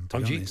he can. Do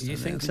you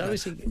think so? I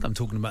think I'm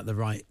talking about the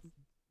right.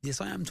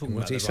 Yes, I am talking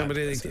about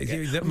somebody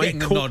that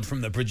making a nod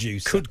from the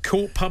producer. Could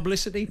court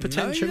publicity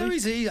potentially?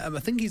 No, I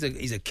think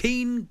he's a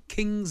keen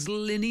King's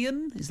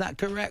Lynnian. Is that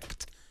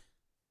correct?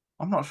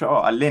 I'm not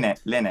sure. A Linnet.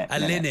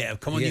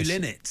 Come on, you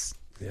Linnets.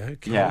 Yeah,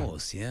 of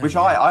course, yeah. Which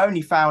I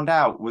only found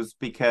out was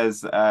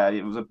because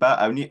it was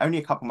only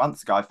a couple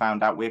months ago I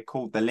found out we're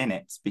called the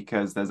Linnets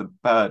because there's a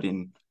bird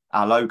in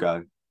our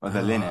logo. Or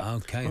the linnet.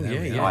 Okay,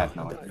 I have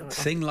no idea.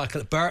 Sing like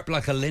a burp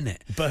like a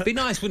linnet. It'd be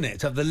nice, wouldn't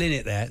it, to have the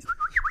linnet there,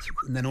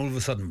 and then all of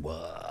a sudden,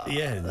 whoa,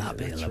 that'd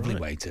be a lovely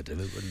way to do it,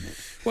 wouldn't it?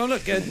 Well,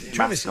 look,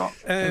 Travis, I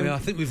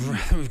think we've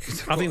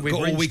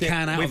got all we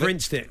can out of it. We've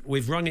rinsed it.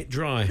 We've wrung it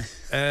dry.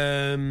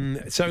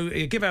 So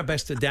give our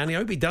best to Danny. I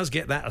hope he does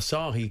get that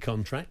Asahi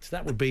contract.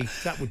 That would be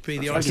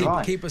the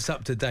icing. Keep us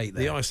up to date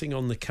there. The icing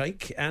on the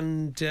cake.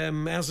 And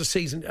how's the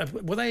season?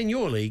 Were they in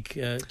your league,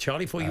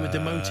 Charlie, before you were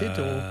demoted?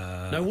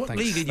 Or no? What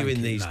league are you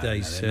in these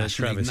days,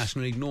 Travis?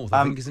 National League North,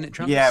 I think, isn't it,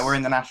 Travis? Yeah, we're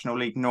in the National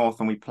League North,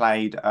 and we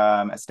played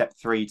a Step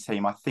 3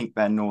 team. I think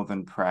they're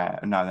Northern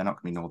Prem. No, they're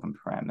not going to be Northern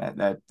Prem.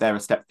 They're a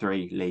Step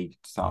 3 league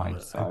side.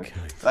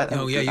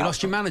 You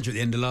lost your manager at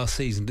the end of last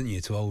season, didn't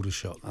you, to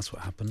Aldershot? That's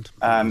what happened.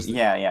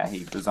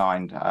 He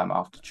resigned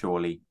after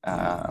Chorley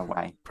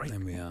away.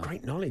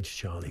 Great knowledge,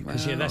 Charlie.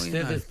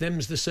 Because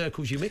them's the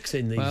circles you mix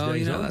in these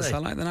days, aren't they? I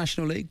like the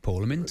National League,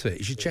 Paul. I'm into it.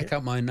 You should check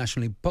out my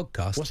National League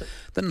podcast,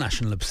 The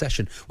National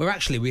Obsession. We're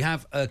actually, we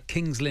have a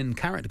King's Lynn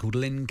character called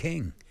Lynn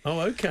King.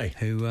 Oh, okay.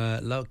 Who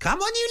come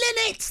on, you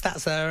Linnets!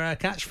 That's her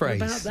catchphrase.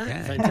 What about that?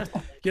 Yeah.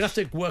 Fantastic. You'll have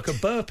to work a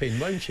burp in,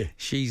 won't you?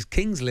 She's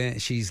King's Lynn.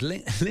 She's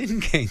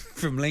Lynn King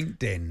from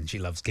LinkedIn. She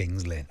loves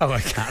King's Lynn. Oh,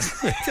 okay. That's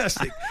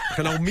fantastic. Like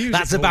an old music.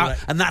 That's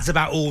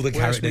about all the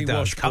character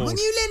does. Come on,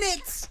 you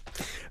Linnets!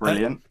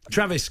 Brilliant.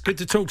 Travis, good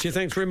to talk to you.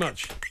 Thanks very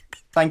much.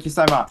 Thank you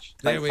so much.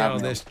 There we are.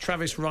 There's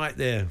Travis right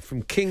there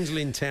from Kings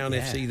Lynn Town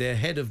FC, their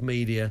head of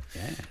media.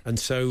 Yeah. And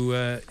so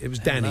it was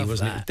Danny,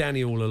 wasn't it? It was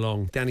Danny all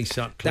along. Danny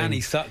Suckling.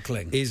 Danny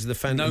Suckling is the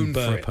phantom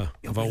burper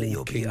of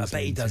old Kings I bet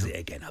he Lynn does Town. it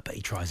again. I bet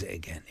he tries it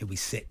again. He'll be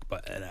sick,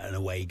 but an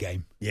away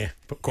game. Yeah,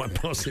 but quite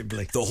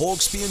possibly. The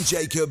Hawksby and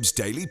Jacobs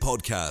Daily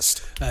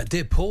Podcast.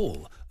 Dear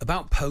Paul,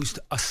 about post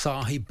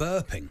Asahi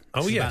burping.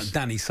 Oh, it's yes. about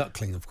Danny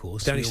Suckling, of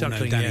course. Danny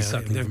Suckling, Danny yeah.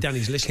 Suckling If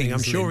Danny's listening,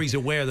 Kings I'm sure Lynn. he's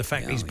aware of the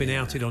fact that he's been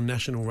outed on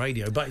national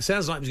radio. But it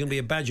sounds like it's going to be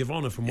a badge of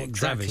honour from what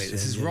Exactly. Travis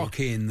This says. is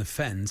Rocky in the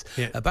Fens.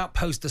 Yeah. About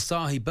post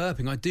Asahi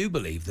burping, I do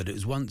believe that it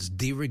was once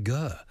de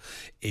rigueur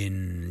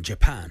in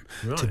Japan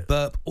to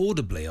burp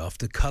audibly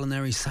after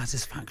culinary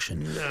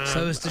satisfaction,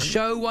 so as to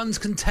show one's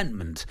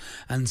contentment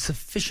and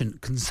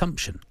sufficient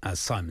consumption, as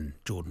Simon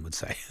Jordan would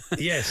say.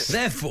 Yes.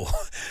 Therefore,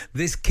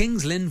 this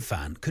Kings Lynn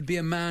fan could be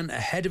a man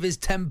ahead of his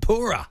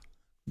tempura.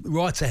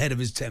 Right ahead of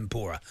his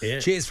tempura. Yeah.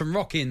 Cheers from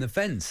Rocky in the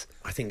Fence.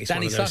 I think it's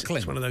Danny one of those, Suckling.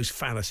 it's one of those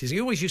fallacies. He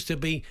always used to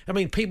be. I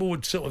mean, people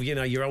would sort of,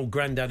 your old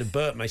granddad had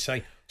burp may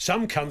say,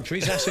 some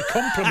countries that's a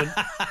compliment.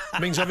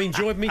 Means I've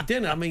enjoyed me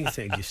dinner. I mean,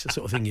 it's the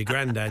sort of thing your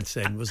granddad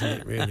said,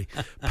 wasn't it? Really.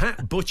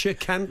 Pat Butcher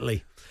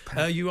Cantley.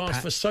 You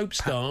asked for Soap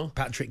Star.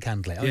 Patrick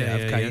Cantley. Oh,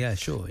 yeah,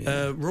 sure.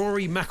 Yeah.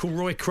 Rory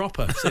McIlroy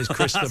Cropper, says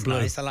Chris the Blue.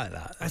 Nice, I like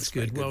that. That's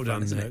good. Well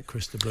done,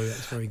 Chris the Blue.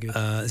 That's very good.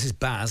 This is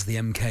Baz, the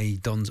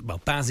MK Dons.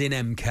 Well, Baz in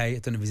MK. I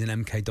don't know if he's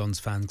an MK Dons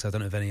fan because I don't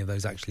know if any of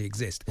those actually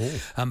exist.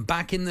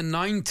 Back in the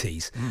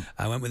 90s,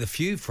 I went with a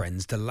few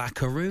friends to La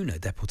Coruna,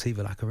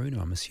 Deportivo La Coruna,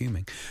 I'm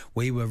assuming.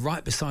 We were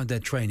right beside their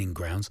training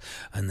grounds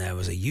and there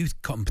was a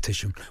youth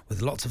competition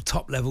with lots of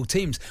top-level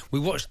teams. We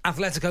watched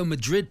Atletico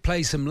Madrid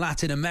play some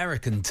Latin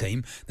American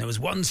team. There was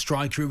one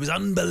striker who was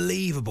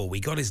unbelievable.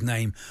 We got his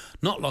name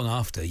not long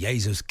after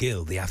Jesus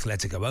Gil, the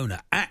Atletico owner,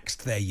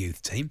 axed their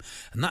youth team,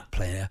 and that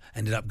player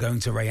ended up going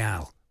to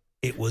Real.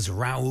 It was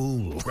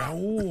Raul.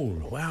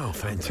 Wow,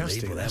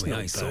 fantastic. There That's we not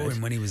go. I saw bad.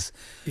 him when he was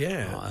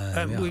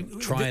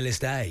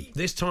trialist A.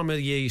 This time of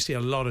the year, you see a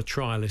lot of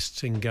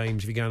trialists in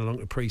games. If you're going along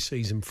to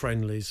pre-season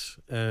friendlies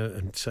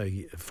and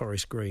say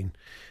Forest Green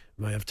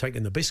may have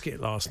taken the biscuit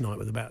last night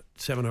with about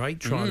 7 or 8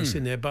 trialists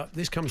in there, but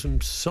this comes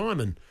from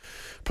Simon.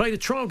 Played a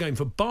trial game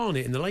for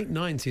Barnet in the late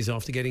 90s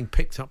after getting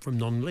picked up from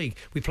non-league.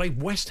 We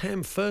played West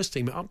Ham first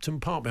team at Upton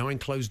Park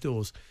behind closed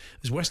doors,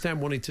 as West Ham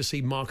wanted to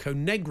see Marco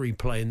Negri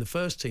play in the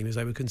first team as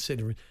they were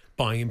considering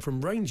buying him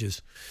from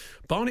Rangers.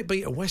 Barnet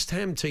beat a West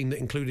Ham team that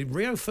included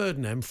Rio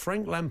Ferdinand,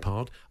 Frank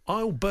Lampard,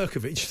 Isle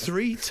Berkovic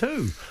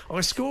 3-2.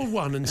 I scored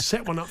one and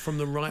set one up from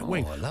the right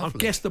wing. I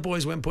guess the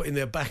boys weren't putting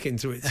their back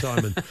into it,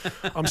 Simon.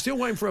 I'm still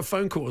waiting for a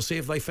phone call to see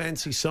if they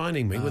fancy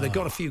signing me. Well, they've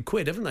got a few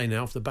quid, haven't they,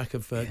 now, off the back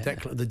of the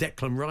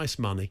Declan Rice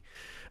money.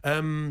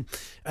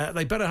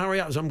 They better hurry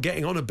up as I'm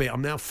getting on a bit.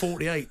 I'm now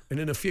 48 and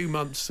in a few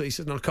months, he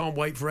said, I can't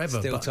wait forever.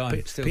 Still time.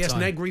 P.S.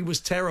 Negri was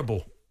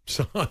terrible.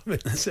 Simon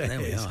says. There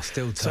we are,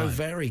 still time. So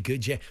very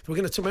good, yeah. We're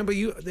going to remember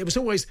you. There was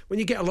always, when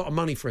you get a lot of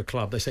money for a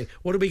club, they say,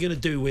 what are we going to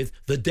do with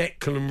the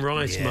Declan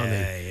Rice money?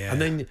 Yeah.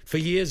 And then for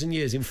years and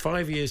years, in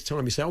 5 years'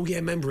 time, you say, oh, yeah,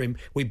 remember him?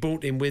 We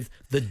bought him with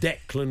the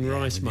Declan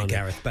Rice money. The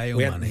Gareth Bale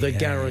we had money. The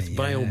Gareth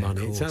Bale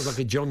money. It course. sounds like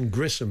a John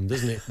Grissom,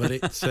 doesn't it? But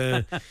it's,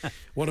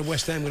 what are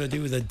West Ham going to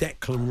do with the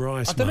Declan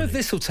Rice I don't know money? if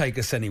this will take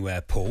us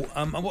anywhere, Paul.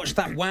 I watched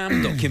that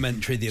Wham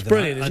documentary the other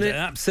brilliant, night. isn't it?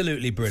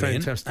 Absolutely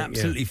brilliant. Fantastic,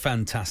 Absolutely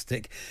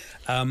fantastic.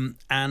 And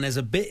there's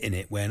a bit in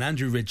it when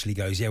Andrew Ridgeley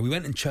goes, we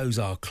went and chose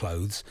our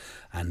clothes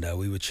and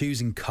we were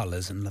choosing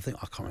colours, and I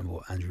can't remember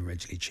what Andrew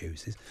Ridgeley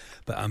chooses,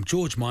 but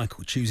George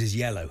Michael chooses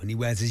yellow and he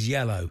wears his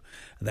yellow.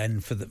 Then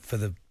for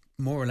the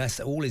more or less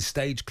all his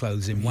stage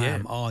clothes in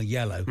Wham are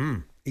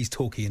yellow. He's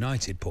Torquay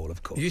United, Paul,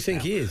 of course. You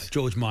think now, he is?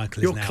 George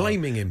Michael You're is now...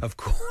 claiming him. Of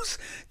course.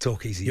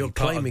 Torquay's You're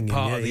part claiming him,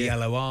 of the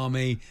Yellow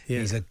Army. Yeah.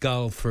 He's a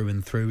gull through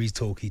and through. He's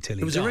Torquay till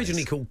he It was dies.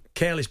 originally called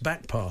Careless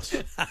Back Pass,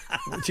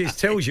 which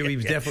tells you he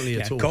was definitely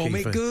a Torquay Call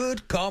me fan.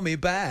 good, call me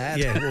bad.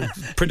 Yeah, well,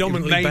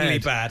 predominantly mainly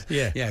bad.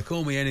 Yeah.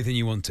 Call me anything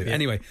you want to. Yeah.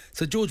 Anyway,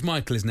 so George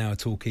Michael is now a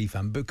Torquay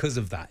fan because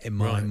of that, in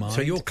my mind.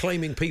 So you're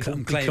claiming people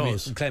I'm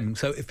because... claiming.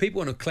 So if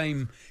people want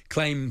to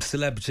claim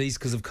celebrities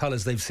because of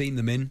colours they've seen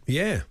them in,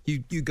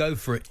 you go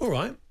for it. All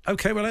right.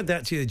 OK, we'll add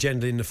that to your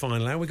agenda in the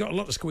final hour. We've got a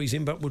lot to squeeze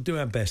in, but we'll do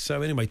our best.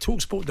 So anyway,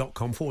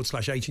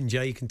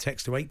 talksport.com/H&J. You can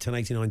text to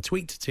 81089,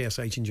 tweet to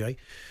TSH&J.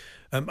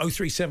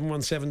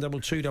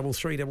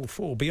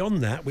 03717223344.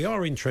 Beyond that, we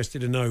are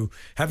interested to know,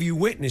 have you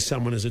witnessed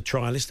someone as a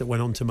trialist that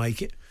went on to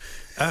make it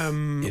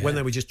when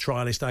they were just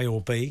trialist A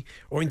or B?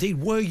 Or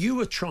indeed, were you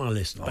a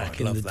trialist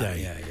back in the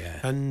day? Yeah.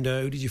 And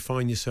who did you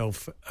find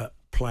yourself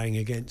playing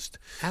against.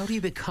 How do you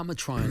become a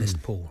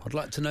trialist, Paul? I'd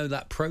like to know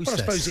that process. Well, I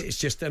suppose it's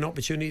just an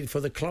opportunity for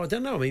the club. I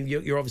don't know. I mean,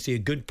 you're obviously a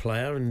good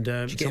player, and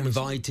you get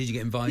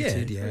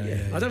invited.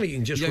 Yeah. I don't think you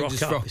can just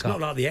rock up. It's not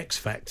like the X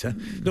Factor.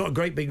 Not a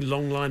great big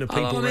long line of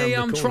people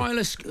around the corner.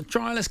 I'm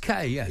trialist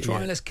K. Yeah,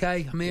 trialist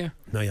K. I'm here.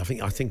 No, I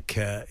think,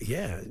 I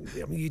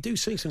mean, you do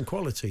see some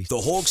qualities. The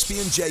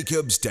Hawksby and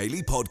Jacobs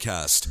Daily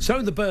Podcast.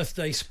 So the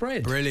birthday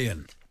spread.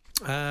 Brilliant.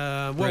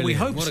 Well, we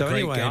hope so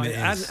anyway.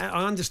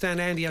 I understand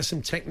Andy has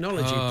some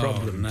technology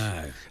problems.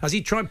 No. Has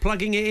he tried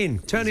plugging it in?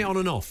 Turn it on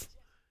and off.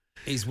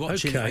 He's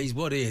watching. Okay. He's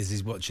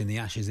watching the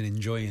Ashes and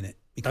enjoying it.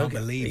 He can't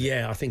believe it.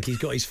 Yeah, I think he's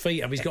got his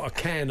feet up. He's got a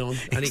can on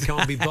and he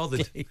can't be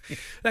bothered.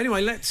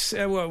 Anyway, let's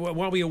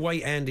while we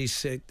await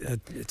Andy's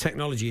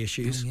technology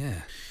issues.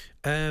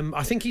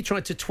 I think he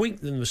tried to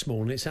tweak them this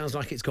morning. It sounds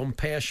like it's gone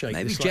pear-shaped.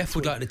 Maybe Jeff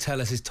would like to tell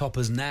us his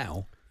toppers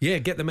now. Yeah,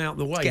 get them out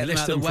the way.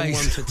 List them from 1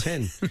 to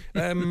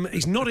 10.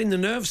 He's not in the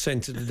nerve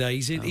centre today.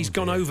 He's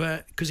gone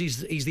over because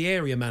he's the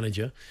area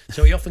manager,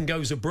 so he often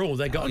goes abroad.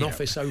 They got an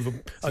office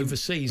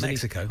overseas,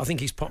 Mexico. I think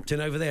he's popped in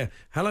over there.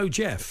 Hello,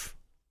 Jeff.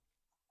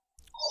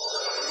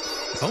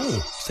 Oh,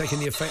 he's taking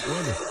the effect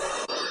well.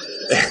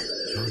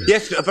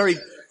 Yes, a very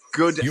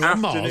good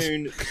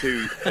afternoon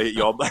to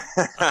you.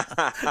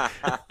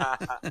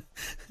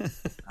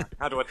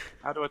 How do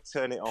I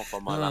turn it off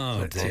on my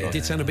laptop? It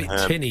did sound a bit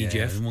tinny,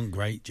 Jeff. It wasn't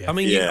great, Jeff. I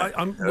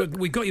mean,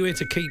 we got you here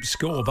to keep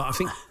score, but I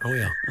think... Oh,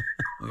 yeah.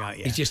 Right,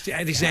 yeah. He's just...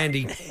 This is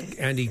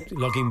Andy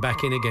logging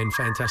back in again.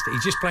 Fantastic.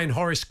 He's just playing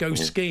Horace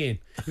Goes Skiing.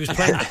 He's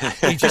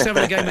just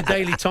having a game of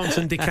Daily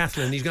Thompson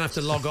decathlon. He's going to have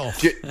to log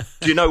off. Do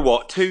you know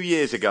what? 2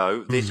 years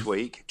ago, this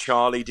week,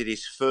 Charlie did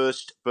his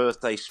first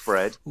birthday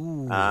spread,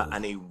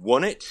 and he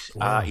won it.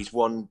 Wow. He's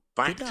won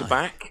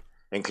back-to-back,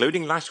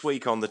 including last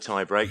week on the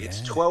tiebreak. Yeah.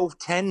 It's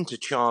 12-10 to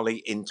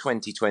Charlie in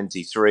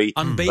 2023.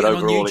 Unbeaten but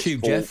overall, on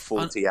YouTube, it's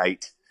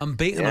 448.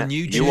 Unbeaten on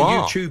YouTube. You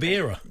are. YouTube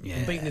era. Yeah.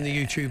 Unbeaten in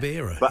the YouTube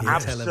era. But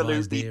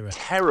absolutely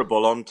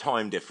terrible on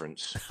time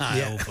difference.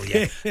 Awful,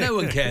 yeah. No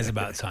one cares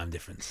about time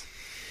difference.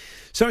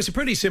 So it's a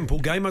pretty simple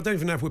game. I don't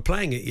even know if we're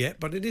playing it yet,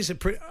 but it is a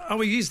pretty...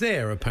 Oh, he is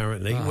there,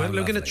 apparently. We're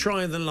going to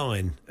try the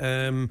line.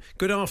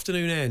 Good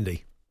afternoon,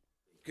 Andy.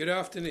 Good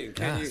afternoon.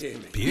 Can you hear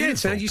me?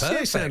 Beautiful. You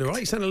sound all right.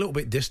 You sound a little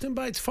bit distant,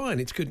 but it's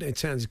fine. It's good. It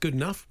sounds good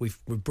enough. We've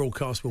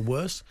broadcast were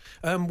worse.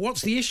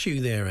 What's the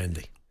issue there,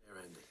 Andy?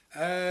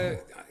 I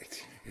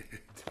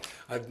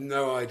have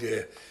no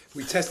idea.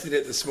 We tested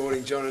it this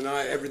morning, John and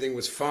I. Everything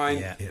was fine.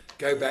 Yeah.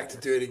 Go back to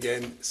do it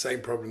again. Same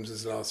problems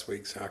as last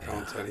week, so I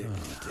can't tell you.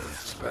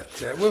 But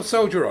we'll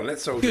soldier on.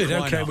 Let's soldier on. Good,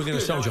 okay, we're going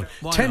to soldier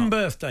on. 10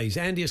 birthdays.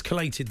 Andy has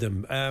collated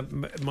them.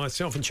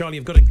 Myself and Charlie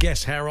have got to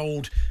guess how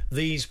old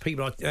these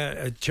people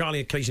are.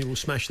 Charlie occasionally will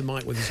smash the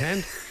mic with his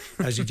hand,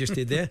 as he just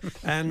did there.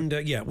 And,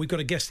 we've got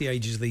to guess the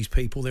ages of these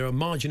people. There are a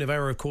margin of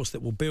error, of course,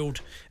 that will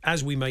build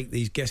as we make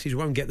these guesses.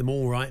 We won't get them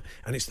all right,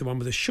 and it's the one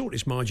with the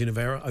shortest margin of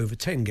error over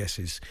 10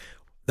 guesses.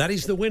 That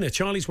is the winner.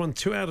 Charlie's won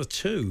 2 out of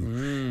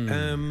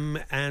 2.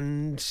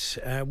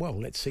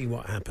 Let's see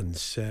what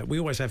happens. We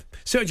always have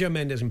Sergio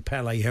Mendes and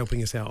Pele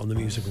helping us out on the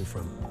musical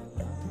front.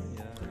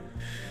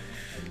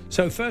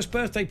 So, first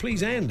birthday,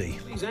 please, Andy.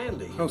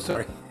 Oh,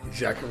 sorry,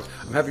 Jack.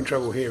 I'm having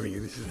trouble hearing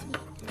you. This is...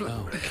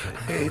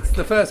 It's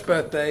the first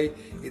birthday.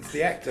 It's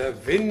the actor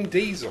Vin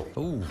Diesel.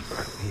 Oh,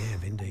 yeah,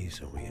 Vin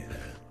Diesel, yeah.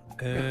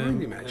 I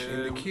remember him actually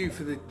in the queue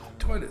for the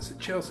toilets at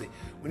Chelsea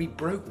when he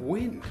broke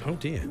wind. Oh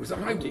dear. It was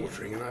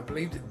eye-watering and I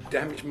believed it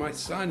damaged my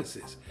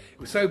sinuses. It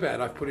was so bad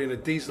I put in a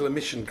diesel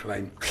emission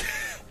claim.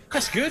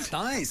 That's good.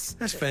 Nice.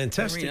 That's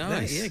fantastic. Very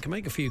nice. That, can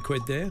make a few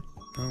quid there.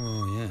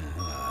 Oh,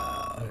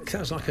 yeah. It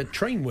sounds like a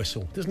train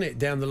whistle, doesn't it,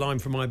 down the line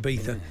from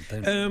Ibiza?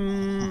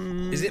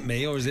 Is it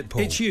me or is it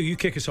Paul? It's you. You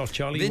kick us off,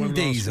 Charlie. Vin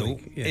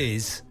Diesel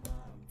is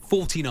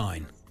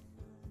 49.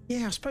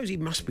 Yeah, I suppose he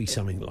must be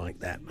something like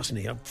that, mustn't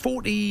he?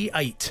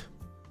 48.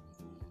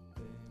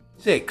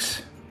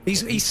 6.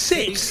 He's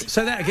 6.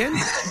 Say that again.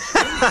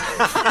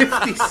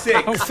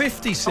 56. Oh,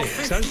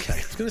 56. Okay. I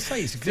was going to say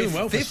he's doing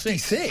well for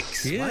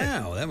 56. Yeah.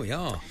 Wow, there we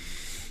are.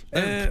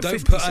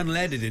 Don't put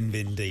unleaded in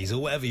Vin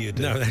Diesel, whatever you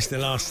do. No, that's the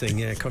last thing.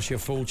 Yeah, it costs you a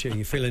fortune.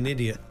 You feel an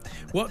idiot.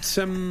 What's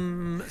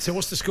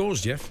what's the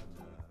scores, Jeff?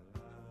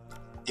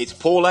 It's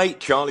Paul 8,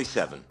 Charlie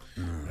 7.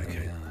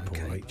 Okay.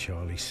 Paul 8,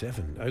 Charlie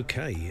 7.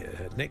 Okay.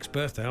 Next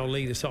birthday, I'll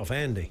lead us off.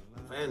 Andy.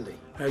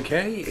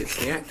 Okay, it's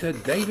the actor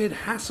David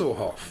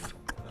Hasselhoff.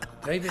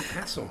 Don't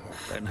hassle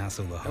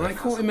the And I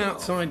caught him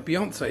outside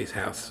Beyonce's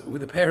house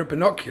with a pair of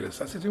binoculars.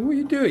 I said to him, "What are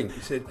you doing?"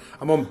 He said,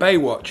 "I'm on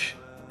Baywatch."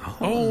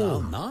 Oh,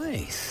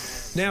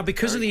 nice. Now,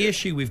 because of the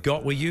issue we've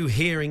got, were you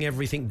hearing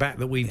everything back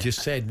that we've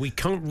just said? We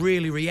can't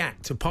really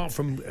react, apart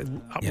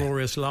from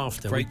uproarious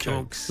laughter. We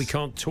can't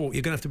talk.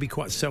 You're going to have to be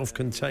quite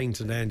self-contained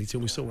today, Andy, till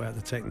we sort out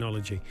the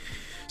technology.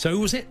 So who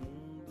was it?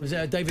 Was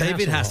it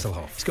David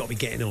Hasselhoff? He's got to be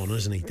getting on,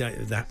 hasn't he?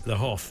 The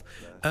Hoff.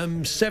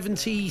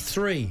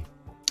 73.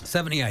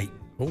 78.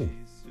 Oh.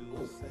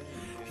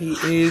 He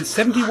is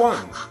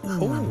 71.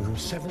 Oh,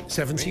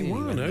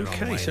 71.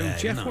 Okay, so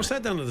Jeff, what's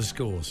that done to the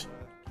scores?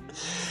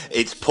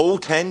 It's Paul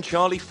 10,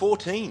 Charlie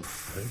 14.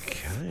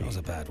 Okay. That was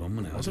a bad one,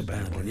 wasn't it? That was a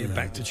bad one. Yeah,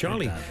 back to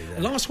Charlie.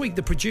 Last week,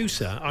 the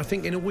producer, I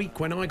think in a week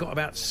when I got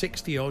about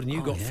 60 odd and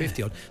you got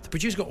 50 odd, the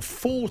producer got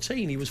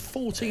 14. He was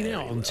 14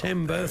 out on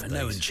 10 birthdays.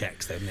 No one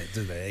checks them,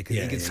 do they?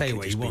 He can say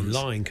what he wants.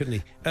 Lying, couldn't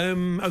he?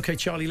 Okay,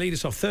 Charlie, lead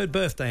us off. Third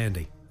birthday,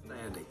 Andy.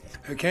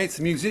 Okay, it's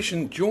the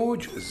musician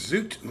George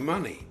Zoot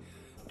Money.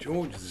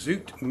 George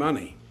Zoot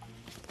Money.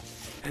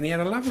 And he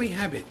had a lovely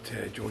habit,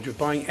 George, of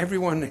buying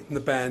everyone in the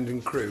band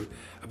and crew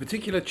a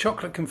particular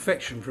chocolate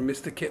confection from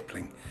Mr.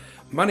 Kipling.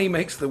 Money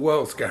makes the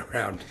world go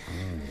round.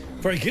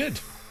 Very good.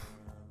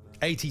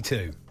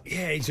 82.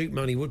 Yeah, Zoot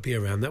Money would be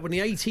around that,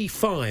 wouldn't he?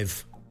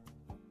 85.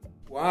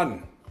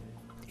 One.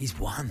 He's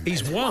won.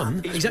 He's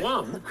won. He's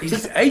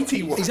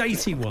 81. He's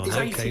 81.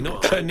 Okay,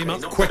 not turning him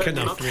up quick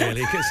enough,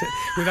 really. Because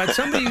we've had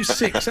somebody who's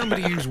 6,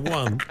 somebody who's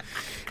 1.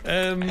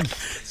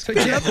 So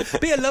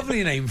be a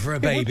lovely name for a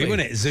baby,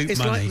 wouldn't it? Zoot it's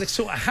Money. It's like the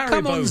sort of Haribo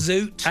Come on,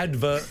 Zoot.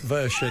 advert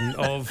version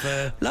of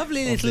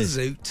lovely of little this.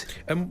 Zoot.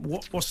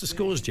 What's the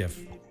scores, Jeff?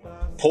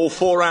 Paul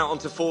 4 out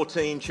onto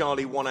 14,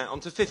 Charlie 1 out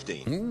onto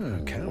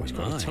 15. Okay, it's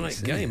quite a tight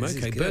game.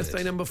 Okay,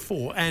 birthday number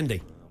 4,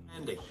 Andy.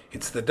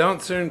 It's the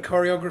dancer and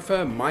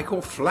choreographer Michael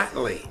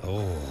Flatley.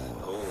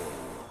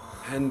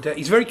 And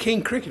he's a very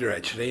keen cricketer,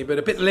 actually, but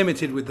a bit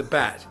limited with the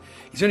bat.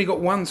 He's only got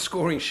one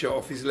scoring shot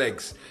off his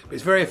legs, but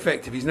it's very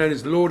effective. He's known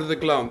as Lord of the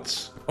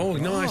Glance. Oh,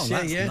 nice,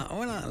 yeah.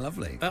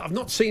 Lovely. I've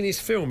not seen his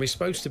film. It's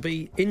supposed to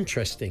be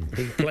interesting.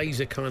 He plays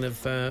a kind of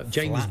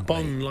James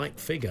Bond-like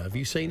figure. Have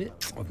you seen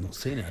it? I've not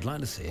seen it. I'd like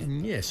to see it.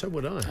 Yeah, so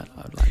would I.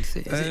 I'd like to see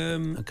it. Is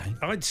it? Okay.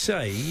 I'd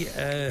say...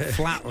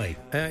 Flatley.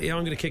 Yeah,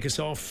 I'm going to kick us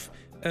off.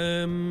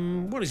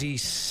 What is he?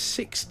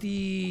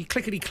 60...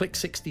 Clickety-click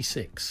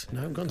 66.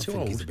 No, I've gone too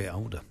old. He's a bit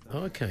older.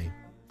 Okay.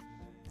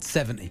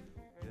 70.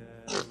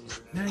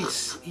 No,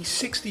 he's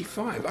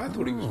 65. I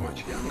thought he was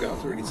much younger. I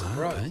was really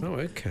surprised. Oh,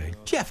 okay.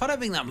 Jeff, I don't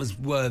think that was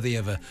worthy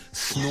of a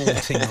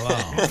snorting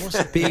laugh. What's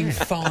it being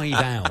 5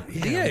 out?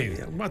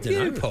 Yeah, I don't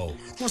know. Paul.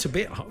 What's a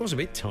bit tight? It's a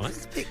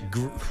bit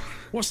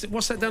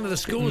what's that down to the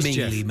scores,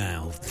 Jeff?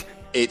 Mealy-mouthed.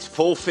 It's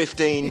Paul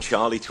 15,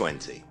 Charlie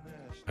 20.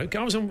 Okay,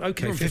 I was on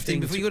 15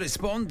 before you got it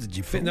spot on, did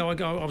you? No,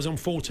 I was on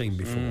 14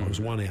 before. I was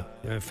 1 out.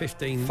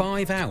 15.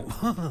 5 out.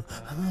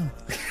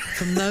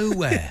 From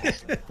nowhere.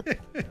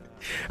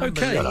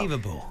 Okay.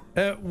 Unbelievable.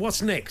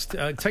 What's next?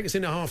 Take us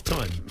into half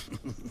time.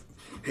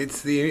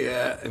 It's the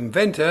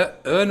inventor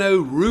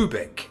Erno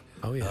Rubik.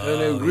 Oh, yeah.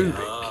 Erno Rubik.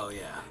 Oh,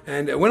 yeah.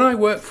 And when I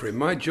worked for him,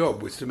 my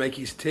job was to make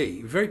his tea.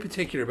 He was very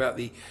particular about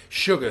the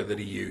sugar that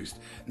he used.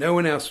 No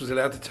one else was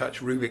allowed to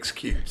touch Rubik's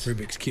Cubes.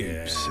 Rubik's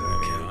Cubes.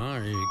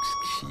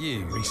 Rubik's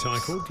Cube.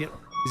 Recycled, yep.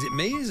 Is it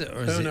me, is it?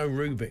 Or is no,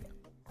 Rubik.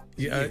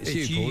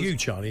 It's you,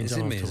 Charlie. Is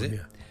it me, is it? Yeah.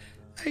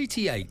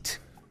 88.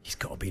 He's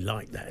got to be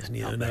like that, isn't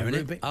he? Up there,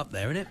 innit? Up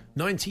there, innit?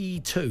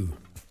 92.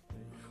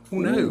 Oh,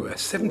 no,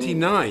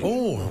 79.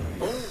 Oh,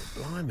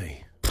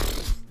 blimey.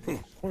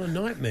 What a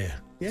nightmare.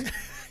 Yeah.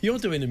 You're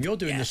doing them. You're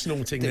doing the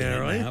snorting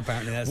there, right?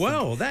 Apparently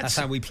that's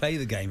how we play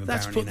the game.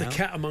 Let's put the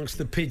cat amongst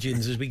the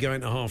pigeons as we go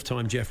into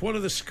half-time, Jeff. What are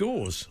the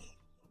scores?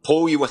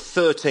 Paul, you were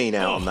 13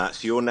 out on that,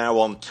 so you're now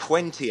on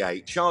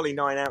 28. Charlie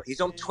 9 out. He's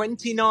on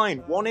 29.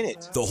 1 in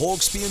it. The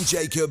Hawksby and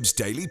Jacobs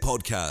Daily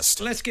Podcast.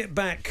 Let's get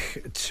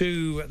back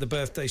to the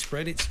birthday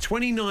spread. It's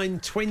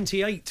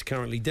 29-28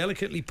 currently,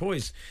 delicately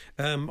poised.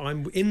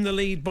 I'm in the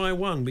lead by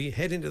 1. We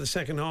head into the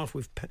second half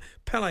with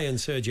Pele and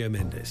Sergio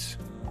Mendes.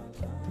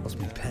 I've lost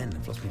my pen.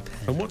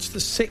 And what's the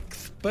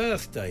 6th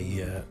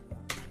birthday?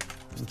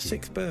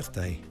 Sixth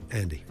birthday,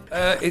 Andy.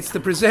 It's the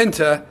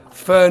presenter,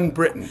 Fern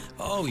Britton.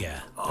 Oh, yeah.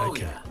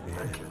 Okay.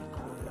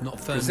 Not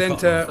Fern.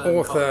 Presenter,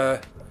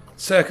 author,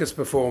 circus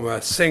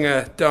performer,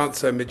 singer,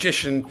 dancer,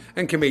 magician,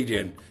 and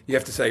comedian. You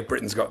have to say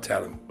Britain's Got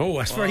Talent. Oh,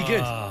 that's very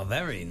good. Ah,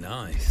 very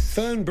nice.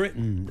 Fern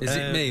Britton. Is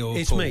it me or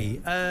it's Paul?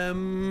 Me.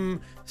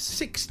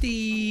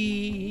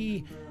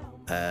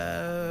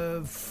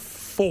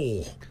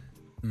 64.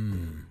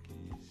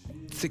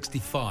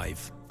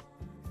 65.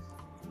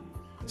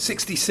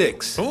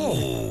 66.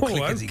 Clickety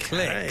okay.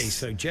 clicks.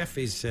 So Jeff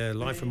is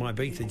Life of My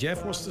Ibiza.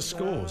 Jeff, what's the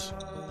scores?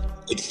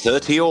 It's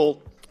 30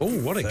 all. Oh,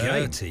 what a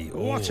 30 game.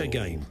 all. What a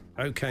game.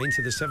 Okay,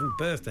 into the 7th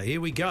birthday.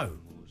 Here we go.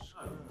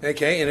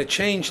 Okay, in a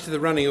change to the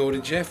running order,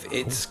 Jeff,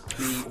 it's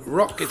the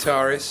rock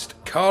guitarist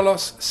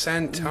Carlos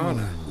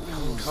Santana.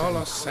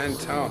 Carlos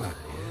Santana.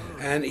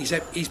 And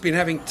he's been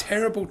having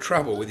terrible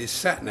trouble with his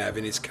sat-nav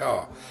in his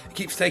car. It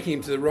keeps taking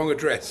him to the wrong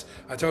address.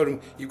 I told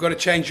him, you've got to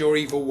change your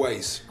evil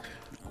ways.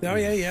 Oh,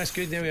 yeah, that's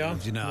good. There we are.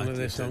 You know, one of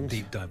their songs.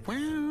 Deep dive.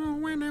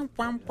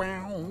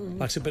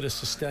 Likes a bit of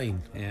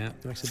sustain. Yeah.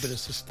 Likes a bit of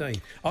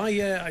sustain.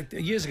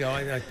 Years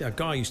ago, a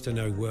guy I used to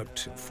know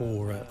worked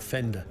for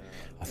Fender.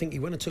 I think he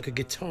went and took a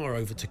guitar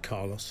over to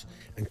Carlos,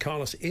 and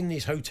Carlos, in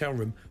his hotel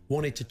room,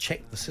 wanted to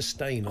check the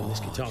sustain on this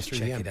guitar through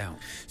the amp. Check it out.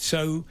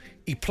 So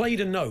he played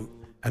a note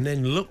and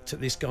then looked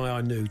at this guy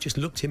I knew, just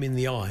looked him in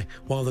the eye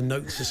while the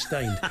note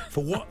sustained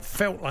for what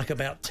felt like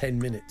about 10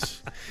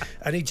 minutes.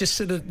 And he just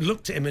sort of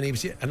looked at him and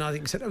I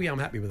think he said, oh yeah, I'm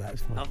happy with that.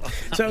 It's fine.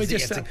 So he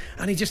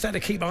just had to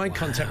keep eye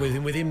contact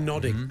with him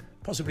nodding.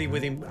 Possibly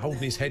with him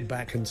holding his head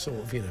back and sort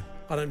of,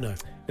 I don't know.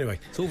 Anyway.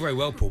 It's all very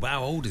well, Paul, but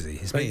how old is he?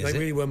 They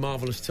really were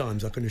marvellous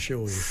times, I can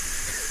assure you.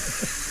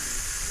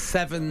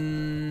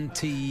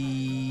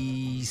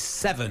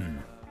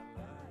 77.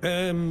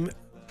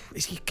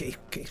 Is he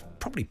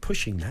probably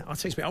pushing that? I'd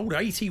say he's a bit older.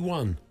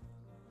 81.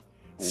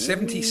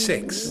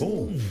 76.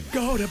 Oh,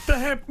 God, a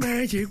black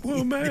magic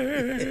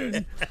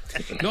woman.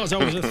 Not as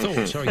old as I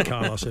thought. Sorry,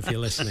 Carlos, if you're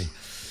listening.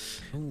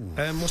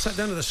 What's that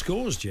down to the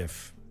scores,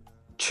 Jeff?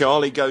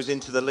 Charlie goes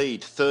into the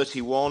lead,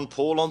 31.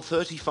 Paul on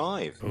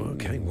 35.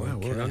 Okay, wow,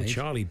 well done,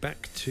 Charlie.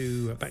 Back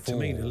to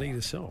me to lead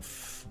us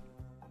off.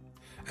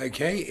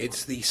 Okay,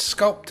 it's the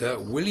sculptor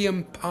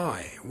William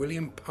Pye.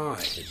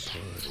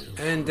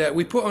 And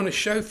we put on a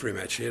show for him,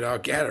 actually, at our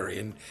gallery,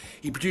 and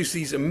he produced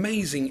these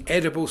amazing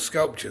edible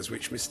sculptures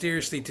which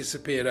mysteriously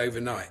disappeared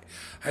overnight.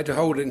 I had to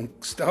hold a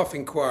staff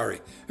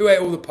inquiry. Who ate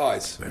all the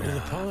pies? All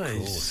the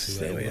pies.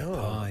 There we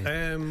are.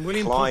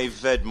 William Clive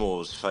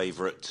Vedmore's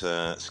favourite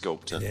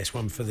sculptor. Yes,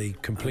 one for the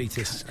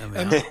completists.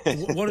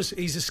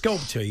 He's a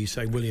sculptor, you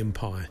say, William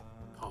Pye?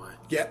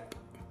 Yep.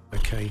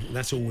 Okay,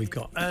 that's all we've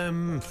got.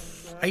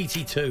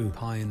 82.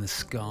 Pie in the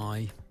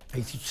Sky.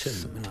 82.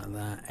 Something like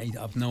that.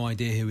 I've no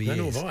idea who he is.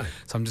 Nor have I.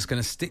 So I'm just going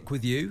to stick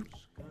with you,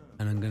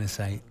 and I'm going to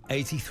say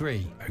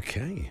 83.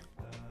 Okay.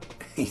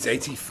 He's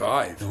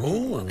 85.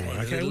 Oh,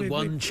 okay.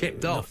 One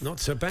chipped off. Not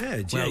so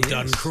bad. Well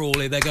done,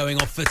 Crawley. They're going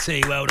off for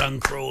tea. Well done,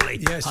 Crawley.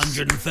 Yes.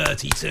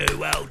 132.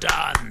 Well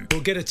done.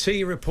 We'll get a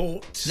tea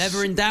report.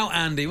 Never in doubt,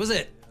 Andy, was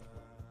it?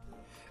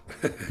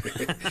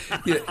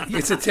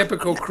 It's a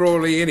typical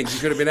Crawley innings. He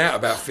could have been out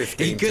about 15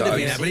 times. He could have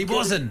been out, but he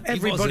wasn't.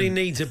 Everybody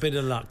needs a bit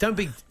of luck. Don't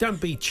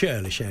be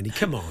churlish, Andy.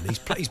 Come on,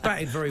 he's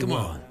batted very well.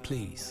 Come on,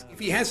 please. If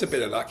he has a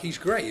bit of luck, he's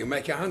great. He'll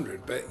make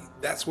 100, but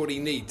that's what he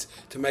needs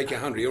to make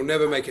 100. He'll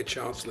never make a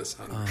chanceless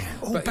 100.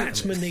 All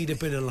batsmen need a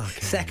bit of luck.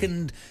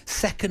 Second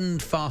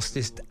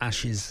fastest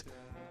Ashes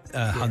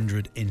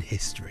 100 in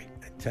history.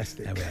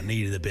 Fantastic. There we are.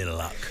 Needed a bit of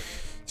luck.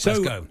 So,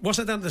 let's go. What's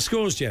that done to the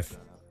scores, Jeff?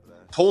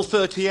 Paul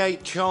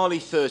 38, Charlie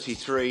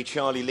 33.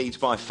 Charlie leads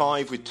by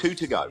 5 with 2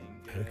 to go.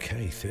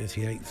 Okay,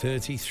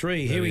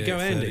 38-33. Here we go,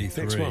 Andy.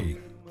 33. Next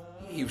one.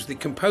 He was the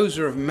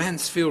composer of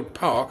Mansfield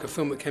Park, a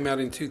film that came out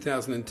in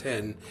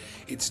 2010.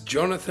 It's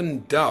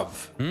Jonathan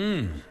Dove.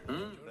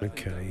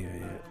 Okay,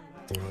 yeah.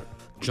 All right.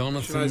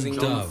 Jonathan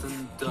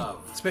Dove.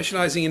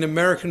 Specialising in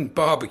American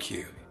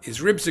barbecue. His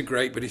ribs are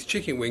great, but his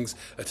chicken wings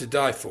are to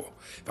die for.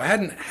 If I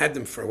hadn't had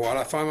them for a while,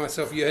 I find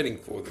myself yearning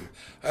for them.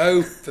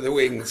 Oh, for the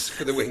wings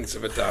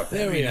of a dove.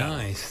 Very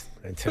nice.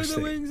 Fantastic. For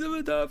the wings of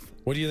a dove.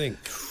 What do you think?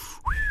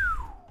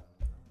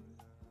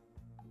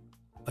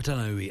 I don't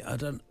know.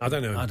 I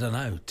don't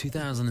know.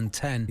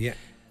 2010. Yeah.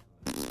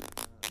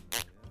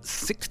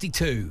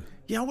 62.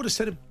 Yeah, I would have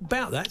said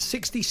about that.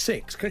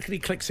 66.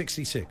 Clickety-click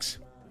 66.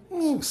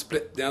 Ooh,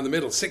 split down the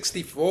middle.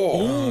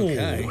 64.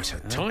 Okay. It's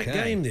a tight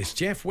game, this.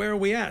 Jeff, where are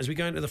we at as we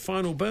go into the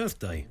final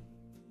birthday?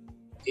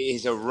 It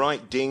is a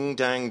right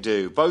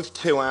ding-dang-do. Both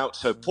 2 out,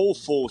 so Paul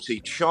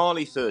 40,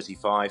 Charlie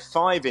 35,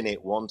 5 in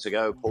it, 1 to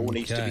go. Paul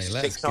needs to be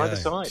 6 either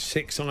side.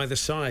 6 either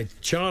side.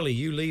 Charlie,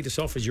 you lead us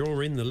off as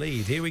you're in the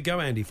lead. Here we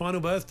go, Andy.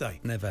 Final birthday.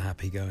 Never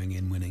happy going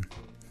in winning.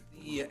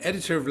 The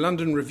editor of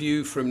London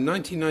Review from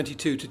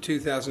 1992 to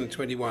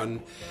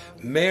 2021,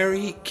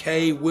 Mary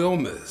K.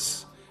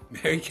 Wilmers.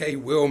 And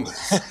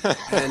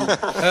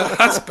her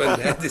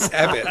husband had this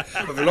habit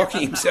of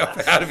locking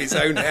himself out of his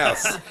own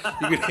house.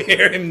 You could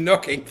hear him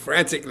knocking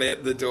frantically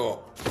at the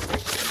door.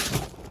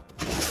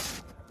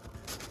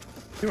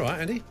 You all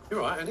right, Andy?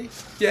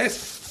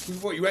 Yes?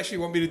 What you actually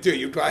want me to do?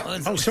 You'd like,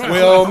 oh, sorry.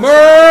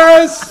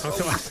 Wilmers!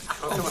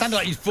 It sounded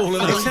like you'd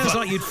fallen over. It sounds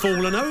like you'd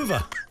fallen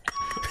over.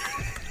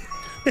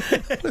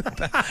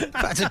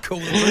 Better call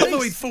the police. I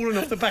thought he'd fallen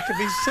off the back of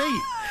his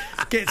seat.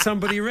 Get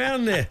somebody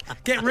round there.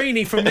 Get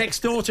Reenie from next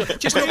door to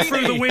just look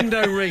through the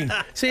window, Reen.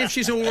 See if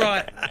she's all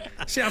right.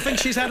 See, I think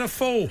she's had a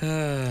fall.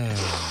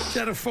 She's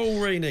had a fall,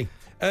 Reenie.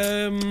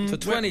 For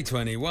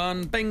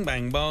 2021, bing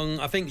bang bong.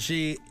 I think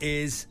she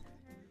is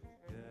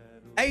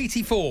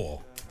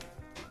 84.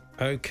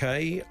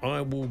 Okay,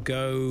 I will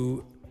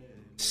go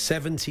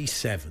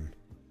 77.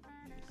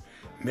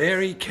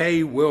 Mary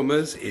K.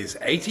 Wilmers is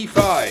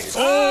 85.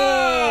 Oh,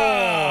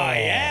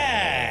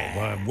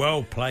 yeah.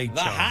 Well played,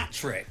 The Charlie.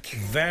 hat-trick.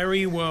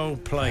 Very well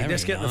played. Very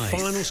Let's get nice. the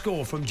final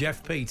score from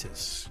Jeff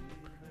Peters.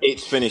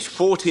 It's finished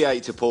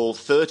 48 to Paul,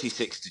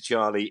 36 to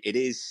Charlie. It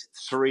is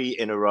 3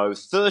 in a row.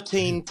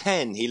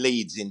 13-10 he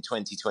leads in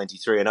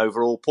 2023. And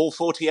overall, Paul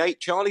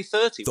 48, Charlie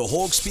 30. The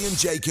Hawksby and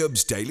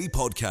Jacobs Daily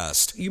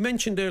Podcast. You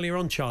mentioned earlier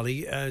on,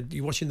 Charlie,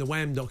 you're watching the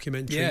Wham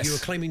documentary. Yes. You were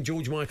claiming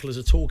George Michael as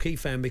a Torquay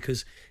fan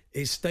because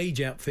his stage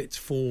outfits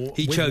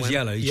He chose Wham-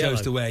 yellow. He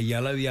chose to wear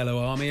yellow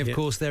Army. Of Yeah.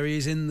 course, there he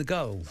is in the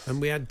goal.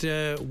 And we had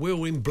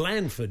Will in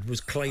Blandford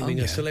was claiming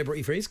a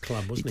celebrity for his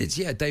club, wasn't he? Did,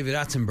 yeah, David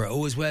Attenborough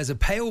always wears a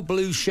pale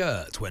blue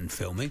shirt when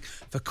filming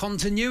for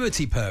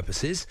continuity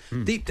purposes.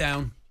 Deep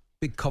down,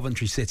 Big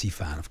Coventry City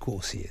fan, of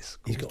course he is.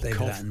 He's got David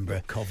Cov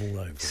Attenborough. all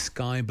over him.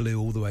 Sky blue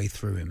all the way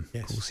through him.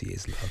 Yes. Of course he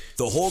is, love.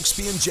 The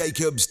Hawksby and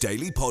Jacobs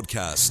Daily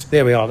Podcast.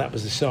 There we are. That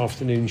was this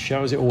afternoon's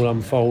show as it all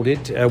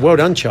unfolded. Well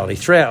done, Charlie.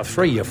 3 out of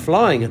 3. You're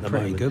flying at the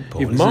moment. Pretty good,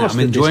 Paul. You've mastered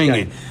I'm enjoying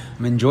this game.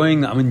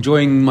 I'm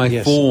enjoying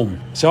my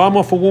form. So I'm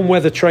off for warm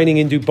weather training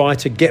in Dubai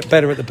to get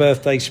better at the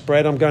birthday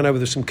spread. I'm going over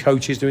with some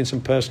coaches doing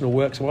some personal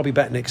work, so I'll be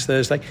back next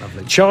Thursday.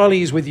 Lovely.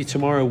 Charlie is with you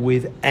tomorrow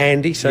with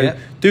Andy, so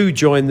do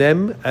join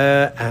them.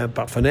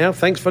 But for now,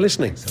 thanks for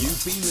listening.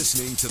 You've been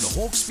listening to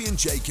the Hawksby and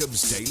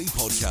Jacobs Daily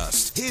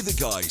Podcast. Hear the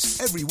guys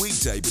every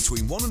weekday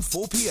between 1 and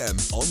 4 p.m.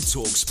 on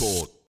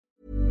TalkSport.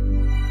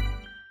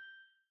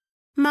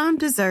 Mom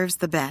deserves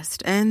the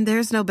best, and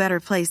there's no better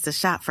place to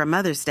shop for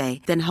Mother's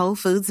Day than Whole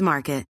Foods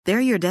Market. They're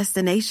your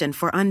destination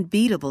for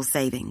unbeatable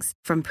savings,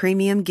 from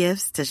premium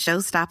gifts to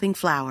show-stopping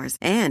flowers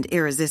and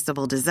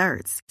irresistible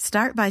desserts.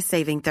 Start by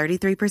saving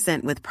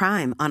 33% with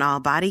Prime on all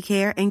body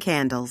care and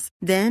candles.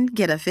 Then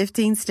get a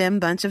 15-stem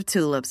bunch of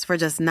tulips for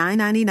just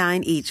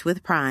 $9.99 each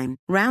with Prime.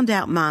 Round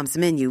out Mom's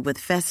menu with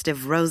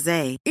festive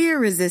rosé,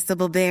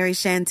 irresistible berry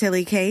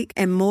chantilly cake,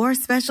 and more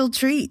special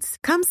treats.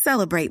 Come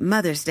celebrate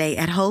Mother's Day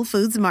at Whole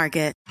Foods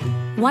Market.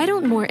 Why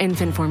don't more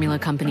infant formula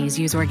companies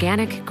use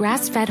organic,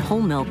 grass-fed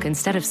whole milk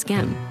instead of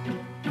skim?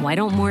 Why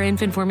don't more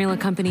infant formula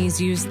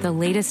companies use the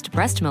latest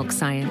breast milk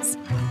science?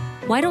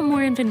 Why don't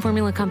more infant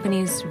formula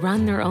companies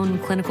run their own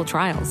clinical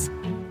trials?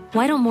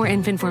 Why don't more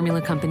infant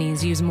formula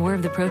companies use more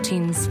of the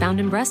proteins found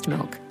in breast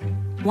milk?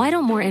 Why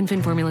don't more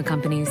infant formula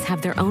companies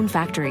have their own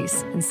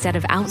factories instead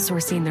of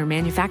outsourcing their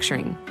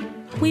manufacturing?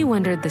 We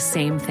wondered the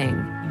same thing.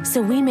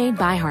 So we made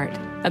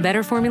ByHeart, a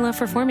better formula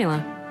for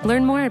formula.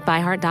 Learn more at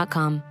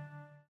byheart.com.